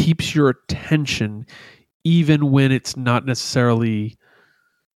it keeps your attention even when it's not necessarily,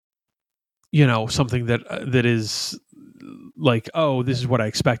 you know, something that is like, oh, this is what I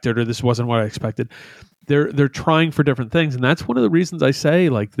expected, or this wasn't what I expected. They're trying for different things, and that's one of the reasons I say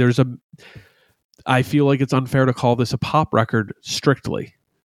like I feel like it's unfair to call this a pop record strictly,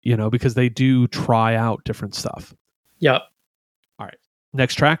 you know, because they do try out different stuff. Yep. All right.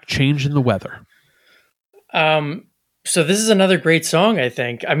 Next track, Change in the Weather. So this is another great song, I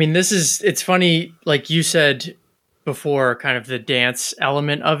think. I mean, it's funny, like you said before, kind of the dance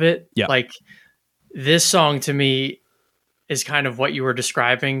element of it. Yeah. Like this song to me is kind of what you were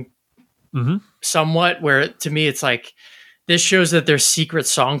describing somewhat, where to me it's like, this shows that they're secret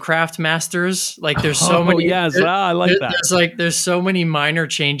songcraft masters. Like there's so many. Yes, I like that. There's so many minor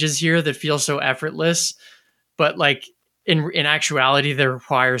changes here that feel so effortless, but like in actuality, they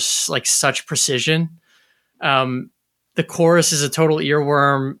requires like such precision. The chorus is a total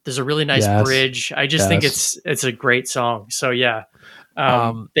earworm. There's a really nice bridge. I just think it's a great song. So yeah,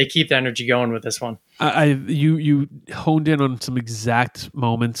 they keep the energy going with this one. You honed in on some exact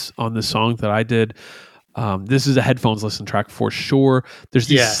moments on the song that I did. This is a headphones listen track for sure. There's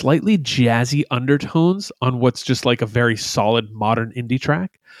these slightly jazzy undertones on what's just like a very solid modern indie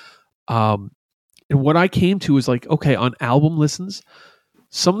track. And what I came to is like, okay, on album listens,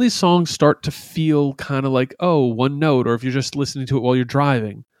 some of these songs start to feel kind of like, oh, one note, or if you're just listening to it while you're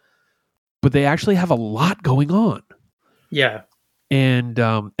driving, but they actually have a lot going on. Yeah. And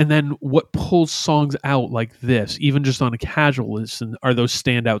then what pulls songs out like this, even just on a casual listen, are those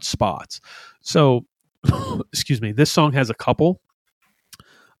standout spots. So, excuse me, this song has a couple.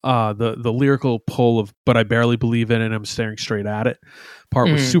 The lyrical pull of "But I barely believe it and I'm staring straight at it" part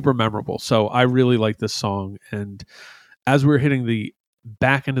was super memorable. So I really like this song. And as we were hitting the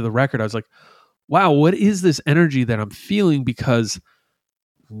back end of the record, I was like, wow, what is this energy that I'm feeling? Because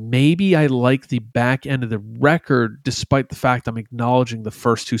maybe I like the back end of the record, despite the fact I'm acknowledging the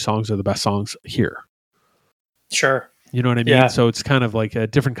first 2 songs are the best songs here. Sure. You know what I mean? Yeah. So it's kind of like a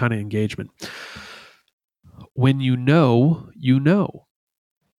different kind of engagement. When you know, you know.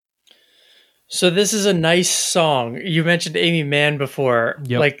 So this is a nice song. You mentioned Amy Mann before.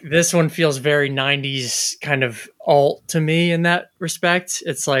 Yep. Like this one feels very 90s kind of alt to me in that respect.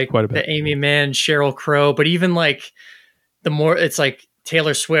 It's like the Amy Mann, Sheryl Crow, but even like it's like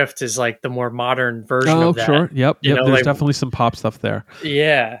Taylor Swift is like the more modern version of that. Oh, sure. Yep. There's like, definitely some pop stuff there.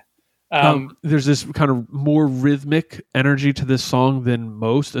 Yeah. There's this kind of more rhythmic energy to this song than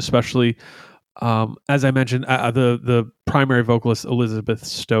most, especially as I mentioned, the primary vocalist, Elizabeth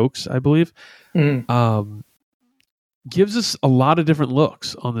Stokes, I believe, gives us a lot of different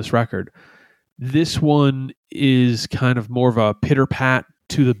looks on this record. This one is kind of more of a pitter-pat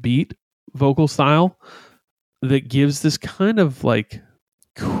to the beat vocal style that gives this kind of like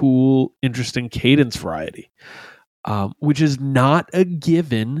cool, interesting cadence variety, which is not a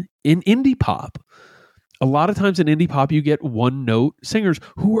given in indie pop. A lot of times in indie pop, you get one note singers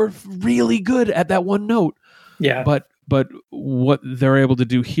who are really good at that one note. Yeah. But but what they're able to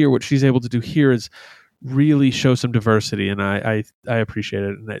do here, what she's able to do here, is really show some diversity, and I appreciate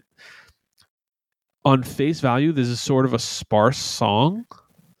it. And that, on face value, this is sort of a sparse song,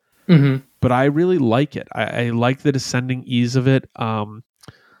 but I really like it. I like the descending ease of it.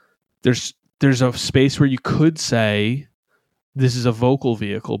 There's a space where you could say this is a vocal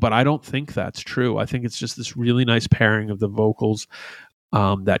vehicle, but I don't think that's true. I think it's just this really nice pairing of the vocals,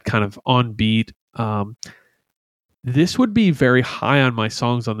 that kind of on beat. This would be very high on my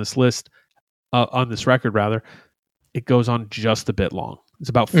songs on this list, on this record rather. It goes on just a bit long. It's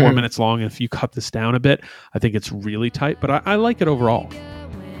about 4 minutes long. And if you cut this down a bit, I think it's really tight, but I like it overall.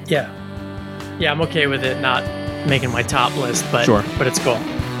 Yeah, I'm okay with it not making my top list, but sure. But it's cool.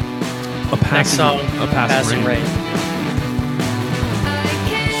 Next song, A Passing Rain.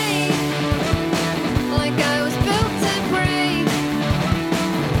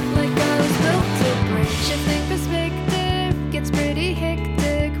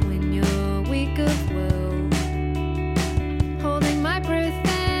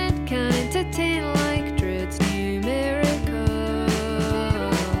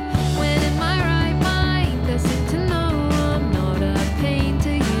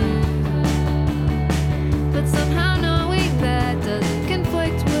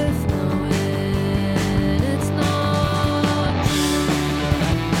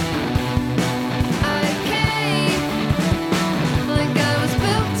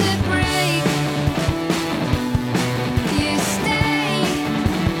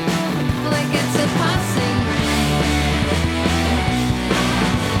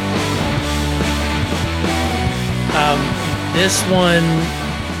 This one,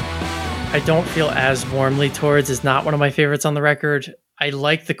 I don't feel as warmly towards. It's not one of my favorites on the record. I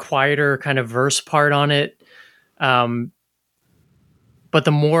like the quieter kind of verse part on it. But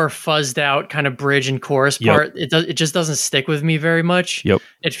the more fuzzed out kind of bridge and chorus part, it just doesn't stick with me very much.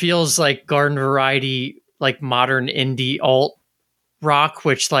 It feels like garden variety, like modern indie alt rock,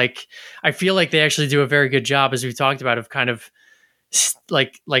 which like, I feel like they actually do a very good job, as we talked about, of kind of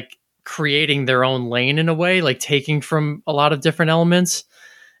like creating their own lane in a way, like taking from a lot of different elements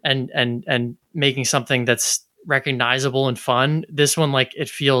and making something that's recognizable and fun. This one, like, it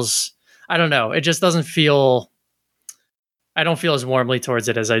feels, I don't know, it just doesn't feel, I don't feel as warmly towards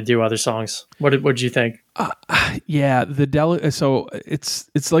it as I do other songs. What did you think? Yeah, so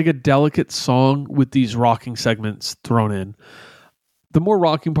it's like a delicate song with these rocking segments thrown in. The more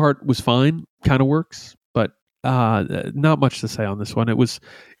rocking part was fine, kind of works, but not much to say on this one.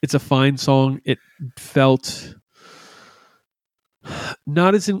 It's a fine song. It felt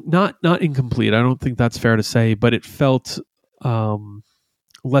not incomplete. I don't think that's fair to say, but it felt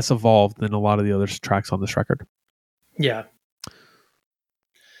less evolved than a lot of the other tracks on this record. Yeah.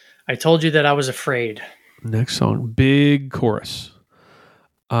 I told you that I was afraid. Next song, big chorus.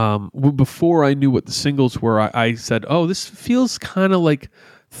 Before I knew what the singles were, I said, oh, this feels kind of like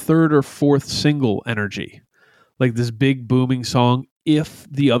third or fourth single energy. Like this big booming song. If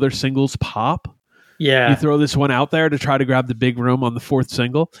the other singles pop, you throw this one out there to try to grab the big room on the fourth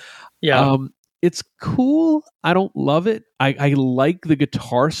single. It's cool. I don't love it. I like the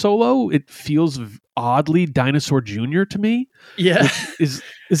guitar solo. It feels oddly Dinosaur Jr. to me. Yeah, is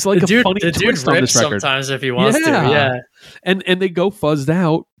like a funny twist on this record. Sometimes if he wants to. Yeah, and they go fuzzed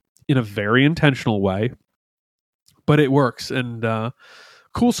out in a very intentional way, but it works. And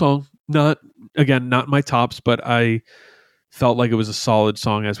cool song. Not my tops, but I felt like it was a solid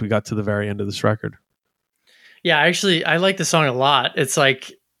song as we got to the very end of this record. Yeah, actually, I like the song a lot. It's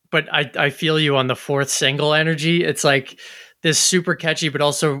like, but I feel you on the fourth single energy. It's like this super catchy, but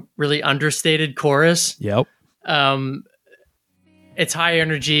also really understated chorus. Yep. It's high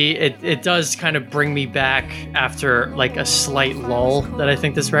energy. It does kind of bring me back after like a slight lull that I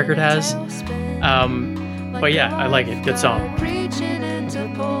think this record has. But yeah, I like it. Good song.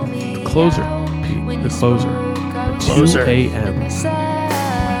 The closer, Pete. The closer. 2 a.m.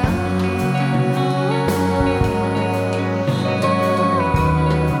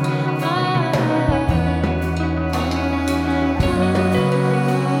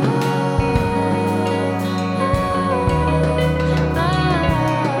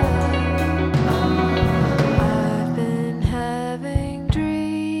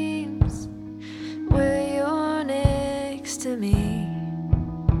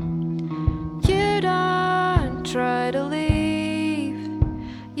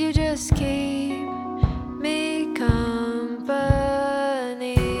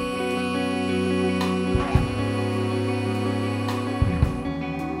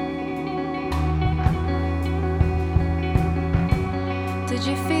 Did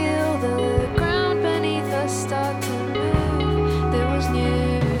you feel the ground beneath us start to move?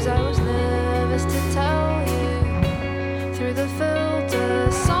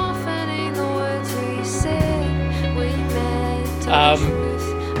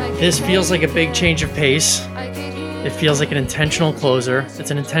 This feels like a big change of pace. It feels like an intentional closer.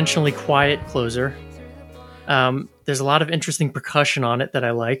 It's an intentionally quiet closer. There's a lot of interesting percussion on it that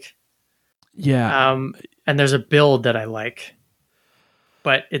I like. Yeah. And there's a build that I like.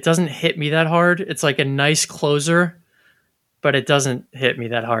 But it doesn't hit me that hard. It's like a nice closer, but it doesn't hit me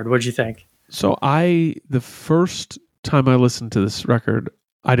that hard. What'd you think? So the first time I listened to this record,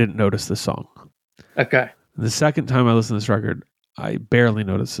 I didn't notice this song. Okay. The second time I listened to this record, I barely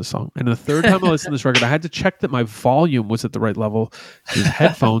noticed the song. And the third time I listened to this record, I had to check that my volume was at the right level with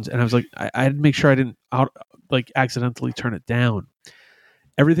headphones. And I was like, I had to make sure I didn't accidentally turn it down.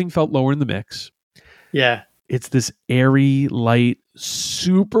 Everything felt lower in the mix. Yeah. It's this airy, light,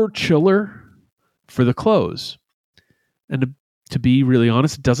 super chiller for the close. And to be really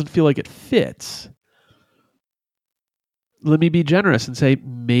honest, it doesn't feel like it fits. Let me be generous and say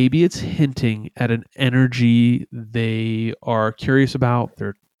maybe it's hinting at an energy they are curious about,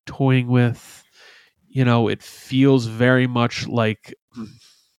 they're toying with. You know, it feels very much like,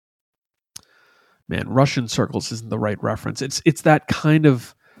 man, Russian Circles isn't the right reference. It's that kind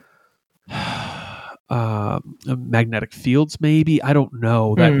of magnetic fields, maybe. I don't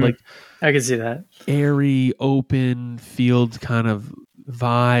know. That like I can see that. Airy, open field kind of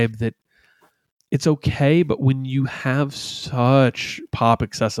vibe that it's okay, but when you have such pop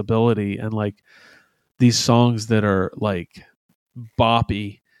accessibility and like these songs that are like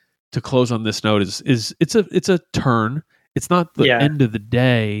boppy, to close on this note is it's a turn. It's not the end of the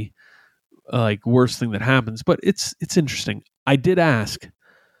day like worst thing that happens, but it's interesting. I did ask,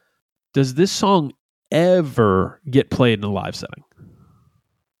 does this song ever get played in a live setting?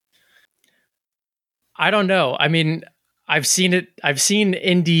 I don't know. I mean, I've seen it. I've seen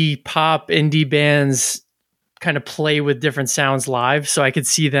indie bands kind of play with different sounds live. So I could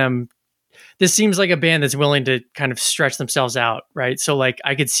see them. This seems like a band that's willing to kind of stretch themselves out, right? So like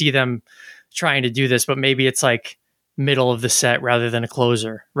I could see them trying to do this, but maybe it's like middle of the set rather than a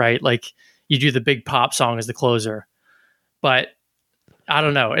closer, right? Like you do the big pop song as the closer, but I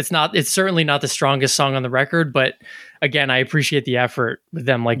don't know. It's certainly not the strongest song on the record, but again, I appreciate the effort with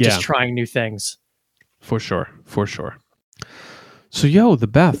them, like just trying new things. For sure. So, the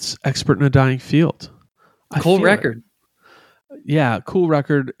Beths, Expert in a Dying Field. Cool record. Cool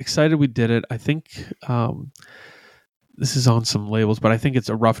record. Excited we did it. I think this is on some labels, but I think it's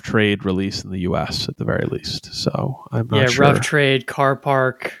a Rough Trade release in the US at the very least. So I'm not sure. Rough Trade, Car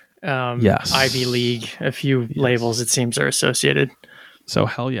Park, Ivy League, a few labels it seems are associated. So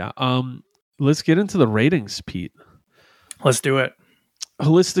hell yeah. Let's get into the ratings, Pete. Let's do it.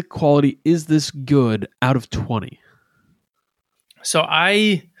 Holistic quality, is this good out of 20? So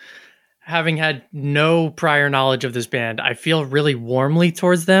having had no prior knowledge of this band, I feel really warmly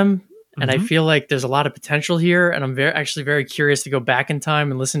towards them. And I feel like there's a lot of potential here. And I'm actually very curious to go back in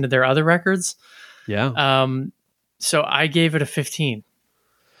time and listen to their other records. Yeah. So I gave it a 15.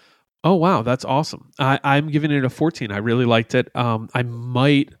 Oh, wow. That's awesome. I'm giving it a 14. I really liked it. I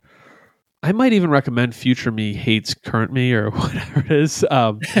might even recommend Future Me Hates Current Me or whatever it is,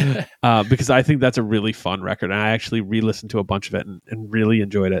 because I think that's a really fun record. And I actually re-listened to a bunch of it and really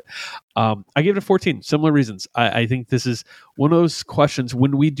enjoyed it. I gave it a 14. Similar reasons. I think this is one of those questions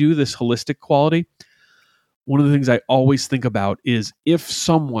when we do this holistic quality. One of the things I always think about is if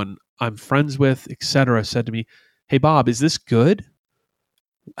someone I'm friends with, etc., said to me, "Hey, Bob, is this good?"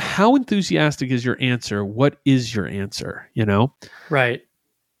 How enthusiastic is your answer? What is your answer? You know? Right.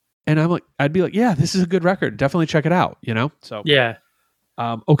 And I'd be like, yeah, this is a good record. Definitely check it out, you know? So yeah.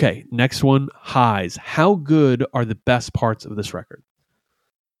 Okay, next one, highs. How good are the best parts of this record?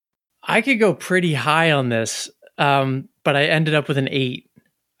 I could go pretty high on this, but I ended up with an 8.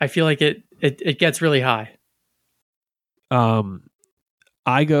 I feel like it gets really high.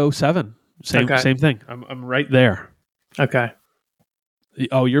 I go 7. Same thing. I'm right there. Okay.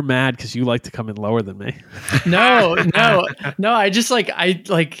 Oh, you're mad because you like to come in lower than me. No. I just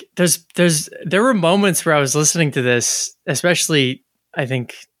there were moments where I was listening to this, especially I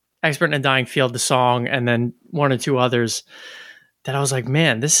think Expert in a Dying Field, the song, and then one or two others that I was like,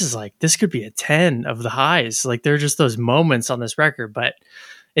 man, this could be a 10 of the highs. Like there are just those moments on this record, but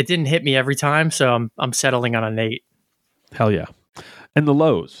it didn't hit me every time. So I'm settling on an 8. Hell yeah. And the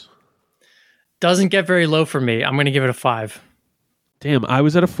lows? Doesn't get very low for me. I'm going to give it a 5. Damn, I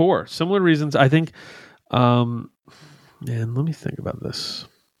was at a 4. Similar reasons. I think, man, let me think about this.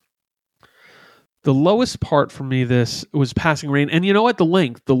 The lowest part for me, this was Passing Rain. And you know what? The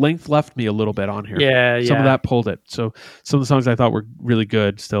length left me a little bit on here. Yeah. Some of that pulled it. So some of the songs I thought were really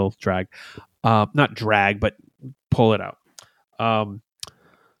good still drag. Not drag, but pull it out.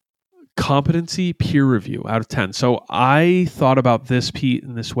 competency, peer review out of 10. So I thought about this, Pete,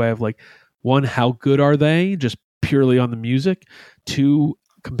 in this way of like, one, how good are they just purely on the music? Two,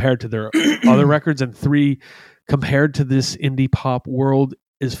 compared to their other records, and three, compared to this indie pop world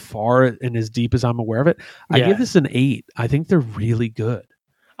as far and as deep as I'm aware of it. I give this an 8. I think they're really good.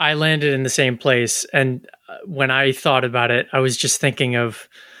 I landed in the same place. And when I thought about it, I was just thinking of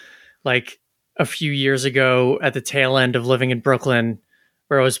like a few years ago at the tail end of living in Brooklyn,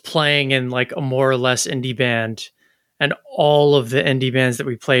 where I was playing in like a more or less indie band, and all of the indie bands that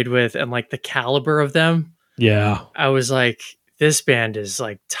we played with and like the caliber of them. Yeah. I was like, this band is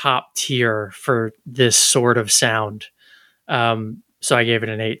like top tier for this sort of sound. So I gave it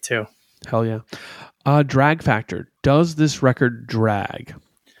an 8 too. Hell yeah. Drag factor. Does this record drag?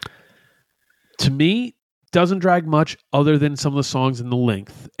 To me, doesn't drag much other than some of the songs and the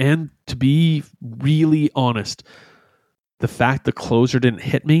length. And to be really honest, the fact the closer didn't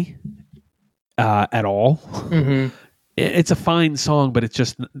hit me at all. Mm-hmm. It's a fine song, but it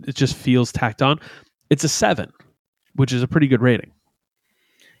just feels tacked on. It's a 7, which is a pretty good rating.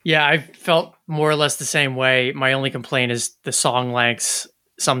 Yeah, I felt more or less the same way. My only complaint is the song lengths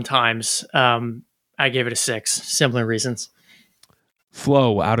sometimes. I gave it a 6. Similar reasons.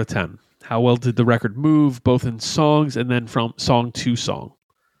 Flow out of 10. How well did the record move, both in songs and then from song to song?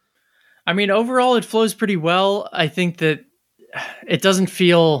 I mean, overall, it flows pretty well. I think that it doesn't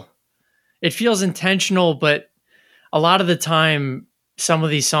feel... It feels intentional, but a lot of the time, some of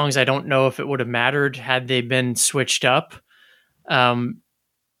these songs, I don't know if it would have mattered had they been switched up.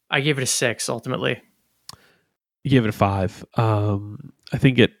 I gave it a 6, ultimately. You gave it a 5. I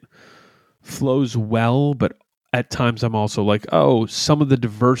think it flows well, but at times I'm also like, oh, some of the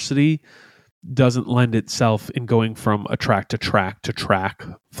diversity doesn't lend itself in going from a track to track to track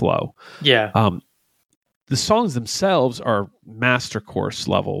flow. Yeah. The songs themselves are master course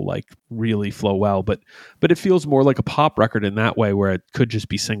level, like really flow well, but it feels more like a pop record in that way, where it could just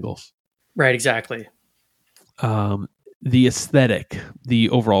be singles. Right, exactly. The aesthetic, the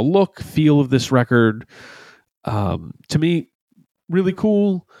overall look, feel of this record, to me, really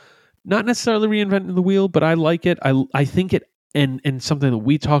cool. Not necessarily reinventing the wheel, but I like it. I think it, and something that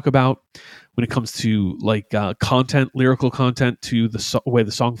we talk about when it comes to like content, lyrical content, to the way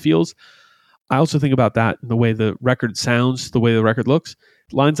the song feels. I also think about that in the way the record sounds, the way the record looks.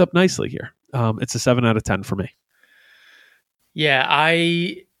 It lines up nicely here. It's a 7 out of 10 for me. Yeah,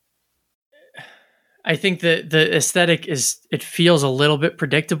 I think that the aesthetic it feels a little bit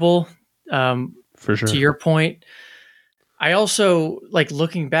predictable. For sure. To your point. I also, like,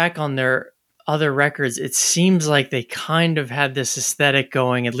 looking back on their other records, it seems like they kind of had this aesthetic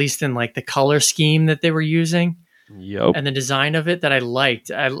going, at least in like the color scheme that they were using. Yep. And the design of it that I liked.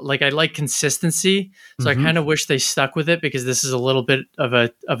 I like consistency. So I kind of wish they stuck with it, because this is a little bit of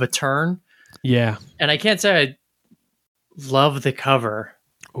a turn. Yeah. And I can't say I love the cover.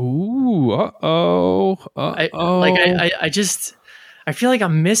 Ooh, I feel like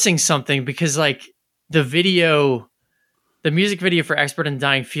I'm missing something, because like the music video for Expert in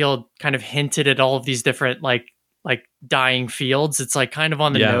Dying Field kind of hinted at all of these different like dying fields. It's like kind of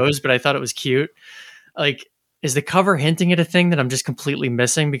on the nose, but I thought it was cute. Like, is the cover hinting at a thing that I'm just completely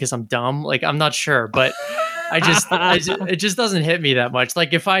missing because I'm dumb? Like, I'm not sure, but it just doesn't hit me that much.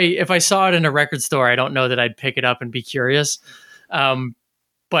 Like if I saw it in a record store, I don't know that I'd pick it up and be curious.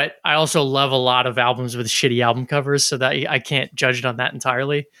 But I also love a lot of albums with shitty album covers, so that I can't judge it on that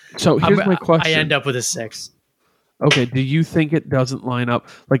entirely. So here's my question. I end up with a 6. Okay. Do you think it doesn't line up?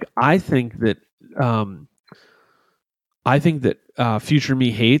 Like, I think that Future Me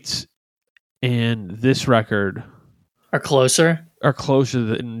Hates and this record are closer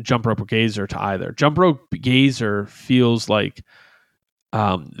than Jump Rope Gazer to either. Jump Rope Gazer feels like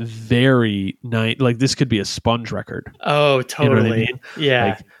very nice. Like, this could be a Sponge record. Oh, totally. You know what I mean?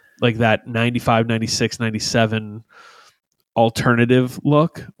 Yeah. Like that 95, 96, 97 alternative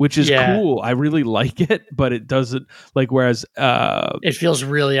look, which is cool. I really like it, but it doesn't, like, whereas it feels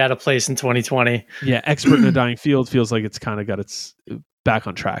really out of place in 2020. Yeah, Expert in a Dying Field feels like it's kind of got its back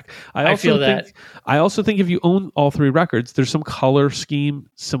on track. I also think if you own all 3 records, there's some color scheme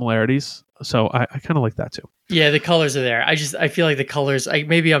similarities. So I kind of like that too. Yeah, the colors are there. I feel like the colors,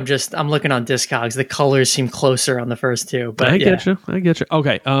 I'm looking on Discogs. The colors seem closer on the first 2, but I get you.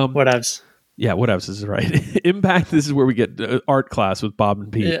 Okay. Whatevs. Yeah, whatevs is right. Impact, this is where we get art class with Bob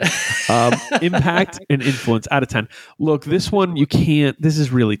and Pete. Yeah. Impact and influence out of 10. Look, this one, this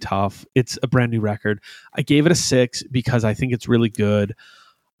is really tough. It's a brand new record. I gave it a 6 because I think it's really good.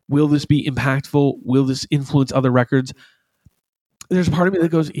 Will this be impactful? Will this influence other records? There's a part of me that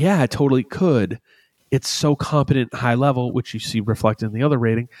goes, yeah, it totally could. It's so competent, high level, which you see reflected in the other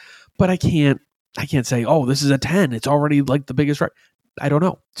rating. but I can't say, oh, this is a 10. It's already like the biggest record. I don't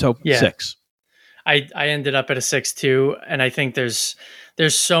know. So 6. I ended up at a 6 too, and I think there's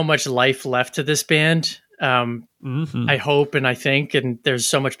so much life left to this band. I hope and I think, and there's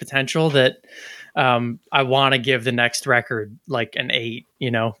so much potential that I want to give the next record like an 8,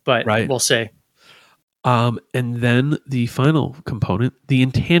 but we'll see. And then the final component, the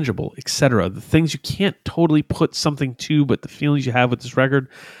intangible, etc., the things you can't totally put something to, but the feelings you have with this record.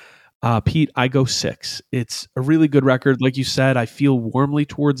 Pete, I go 6. It's a really good record. Like you said, I feel warmly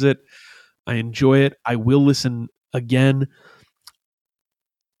towards it. I enjoy it. I will listen again.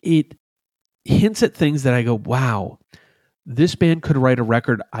 It hints at things that I go, wow, this band could write a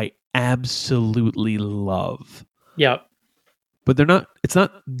record I absolutely love. Yep. But it's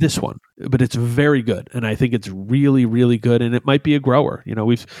not this one, but it's very good. And I think it's really, really good. And it might be a grower.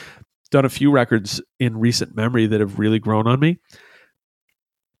 We've done a few records in recent memory that have really grown on me.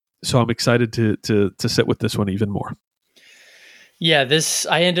 So I'm excited to sit with this one even more. Yeah,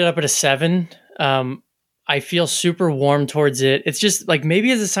 I ended up at a 7. I feel super warm towards it. It's just like,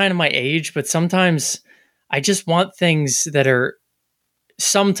 maybe it's a sign of my age, but sometimes I just want things that are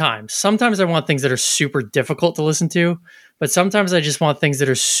sometimes I want things that are super difficult to listen to, but sometimes I just want things that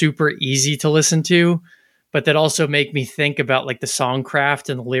are super easy to listen to, but that also make me think about like the songcraft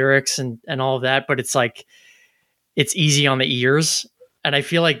and the lyrics and all of that. But it's like, it's easy on the ears. And I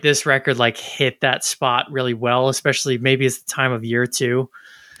feel like this record like hit that spot really well, especially maybe it's the time of year too.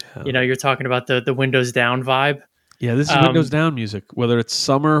 Yeah. You're talking about the Windows Down vibe. Yeah, this is Windows Down music, whether it's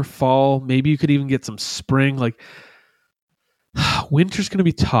summer, fall, maybe you could even get some spring. Like, winter's going to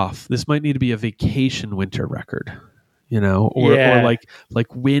be tough. This might need to be a vacation winter record, or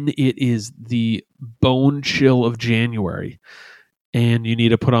like when it is the bone chill of January and you need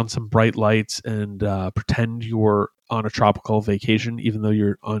to put on some bright lights and pretend you're on a tropical vacation, even though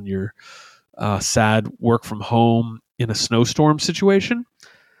you're on your sad work from home in a snowstorm situation.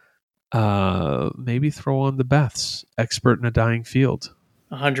 Maybe throw on the Beths, Expert in a Dying Field.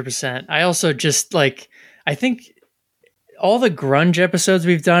 100%. I also just I think all the grunge episodes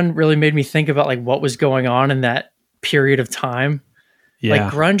we've done really made me think about like what was going on in that period of time. Yeah.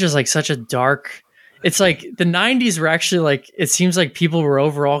 Like grunge is like such a dark, it's like the 90s were actually like, it seems like people were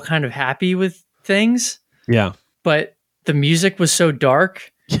overall kind of happy with things. Yeah. But the music was so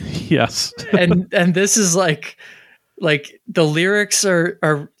dark. Yes. and this is like the lyrics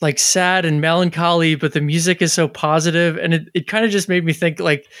are like sad and melancholy, but the music is so positive. And it kind of just made me think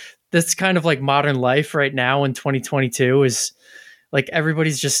like, that's kind of like modern life right now in 2022 is like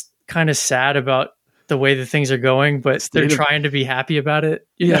everybody's just kind of sad about the way that things are going, but they're trying to be happy about it.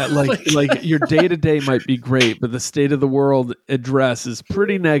 Yeah, like your day-to-day might be great, but the state of the world address is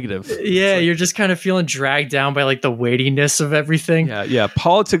pretty negative. Yeah, you're just kind of feeling dragged down by like the weightiness of everything. Yeah.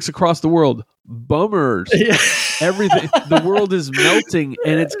 Politics across the world, bummers. Yeah. Everything. The world is melting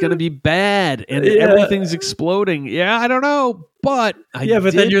and it's going to be bad and everything's exploding. Yeah, I don't know, but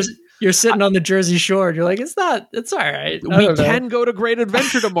then you're sitting on the Jersey Shore and you're like, it's all right. We can go to Great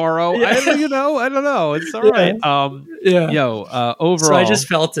Adventure tomorrow. I don't know. It's all right. Overall. So I just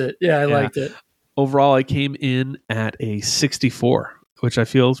felt it. Yeah, I liked it. Overall, I came in at a 64, which I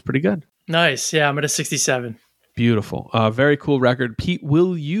feel is pretty good. Nice. Yeah, I'm at a 67. Beautiful. Very cool record. Pete,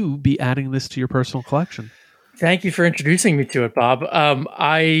 will you be adding this to your personal collection? Thank you for introducing me to it, Bob.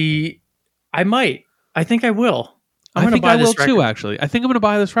 I might. I think I will. I think I will too, actually. I think I'm going to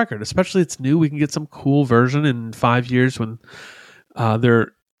buy this record, especially it's new. We can get some cool version in 5 years when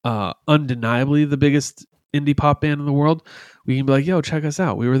they're undeniably the biggest indie pop band in the world. We can be like, yo, check us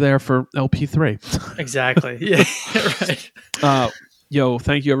out. We were there for LP3. Exactly. Yeah, right.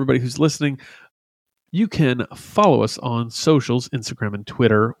 Thank you, everybody who's listening. You can follow us on socials, Instagram and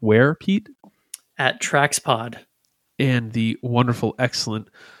Twitter. Where, Pete? At TracksPod. And the wonderful, excellent...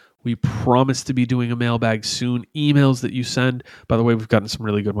 We promise to be doing a mailbag soon. Emails that you send. By the way, we've gotten some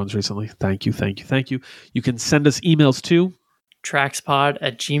really good ones recently. Thank you. You can send us emails to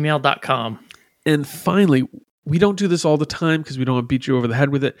trackspod@gmail.com. And finally, we don't do this all the time because we don't want to beat you over the head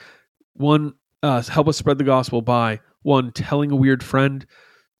with it. 1, help us spread the gospel by 1, telling a weird friend.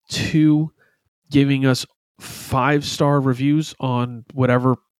 2, giving us 5-star reviews on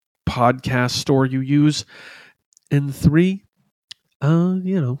whatever podcast store you use. And 3,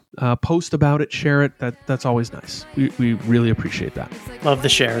 post about it, share it. That's always nice. We really appreciate that. Love the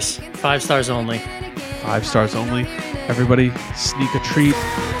shares. 5 stars only. 5 stars only. Everybody sneak a treat,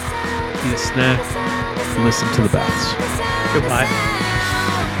 eat a snack, listen to the Beths. Goodbye.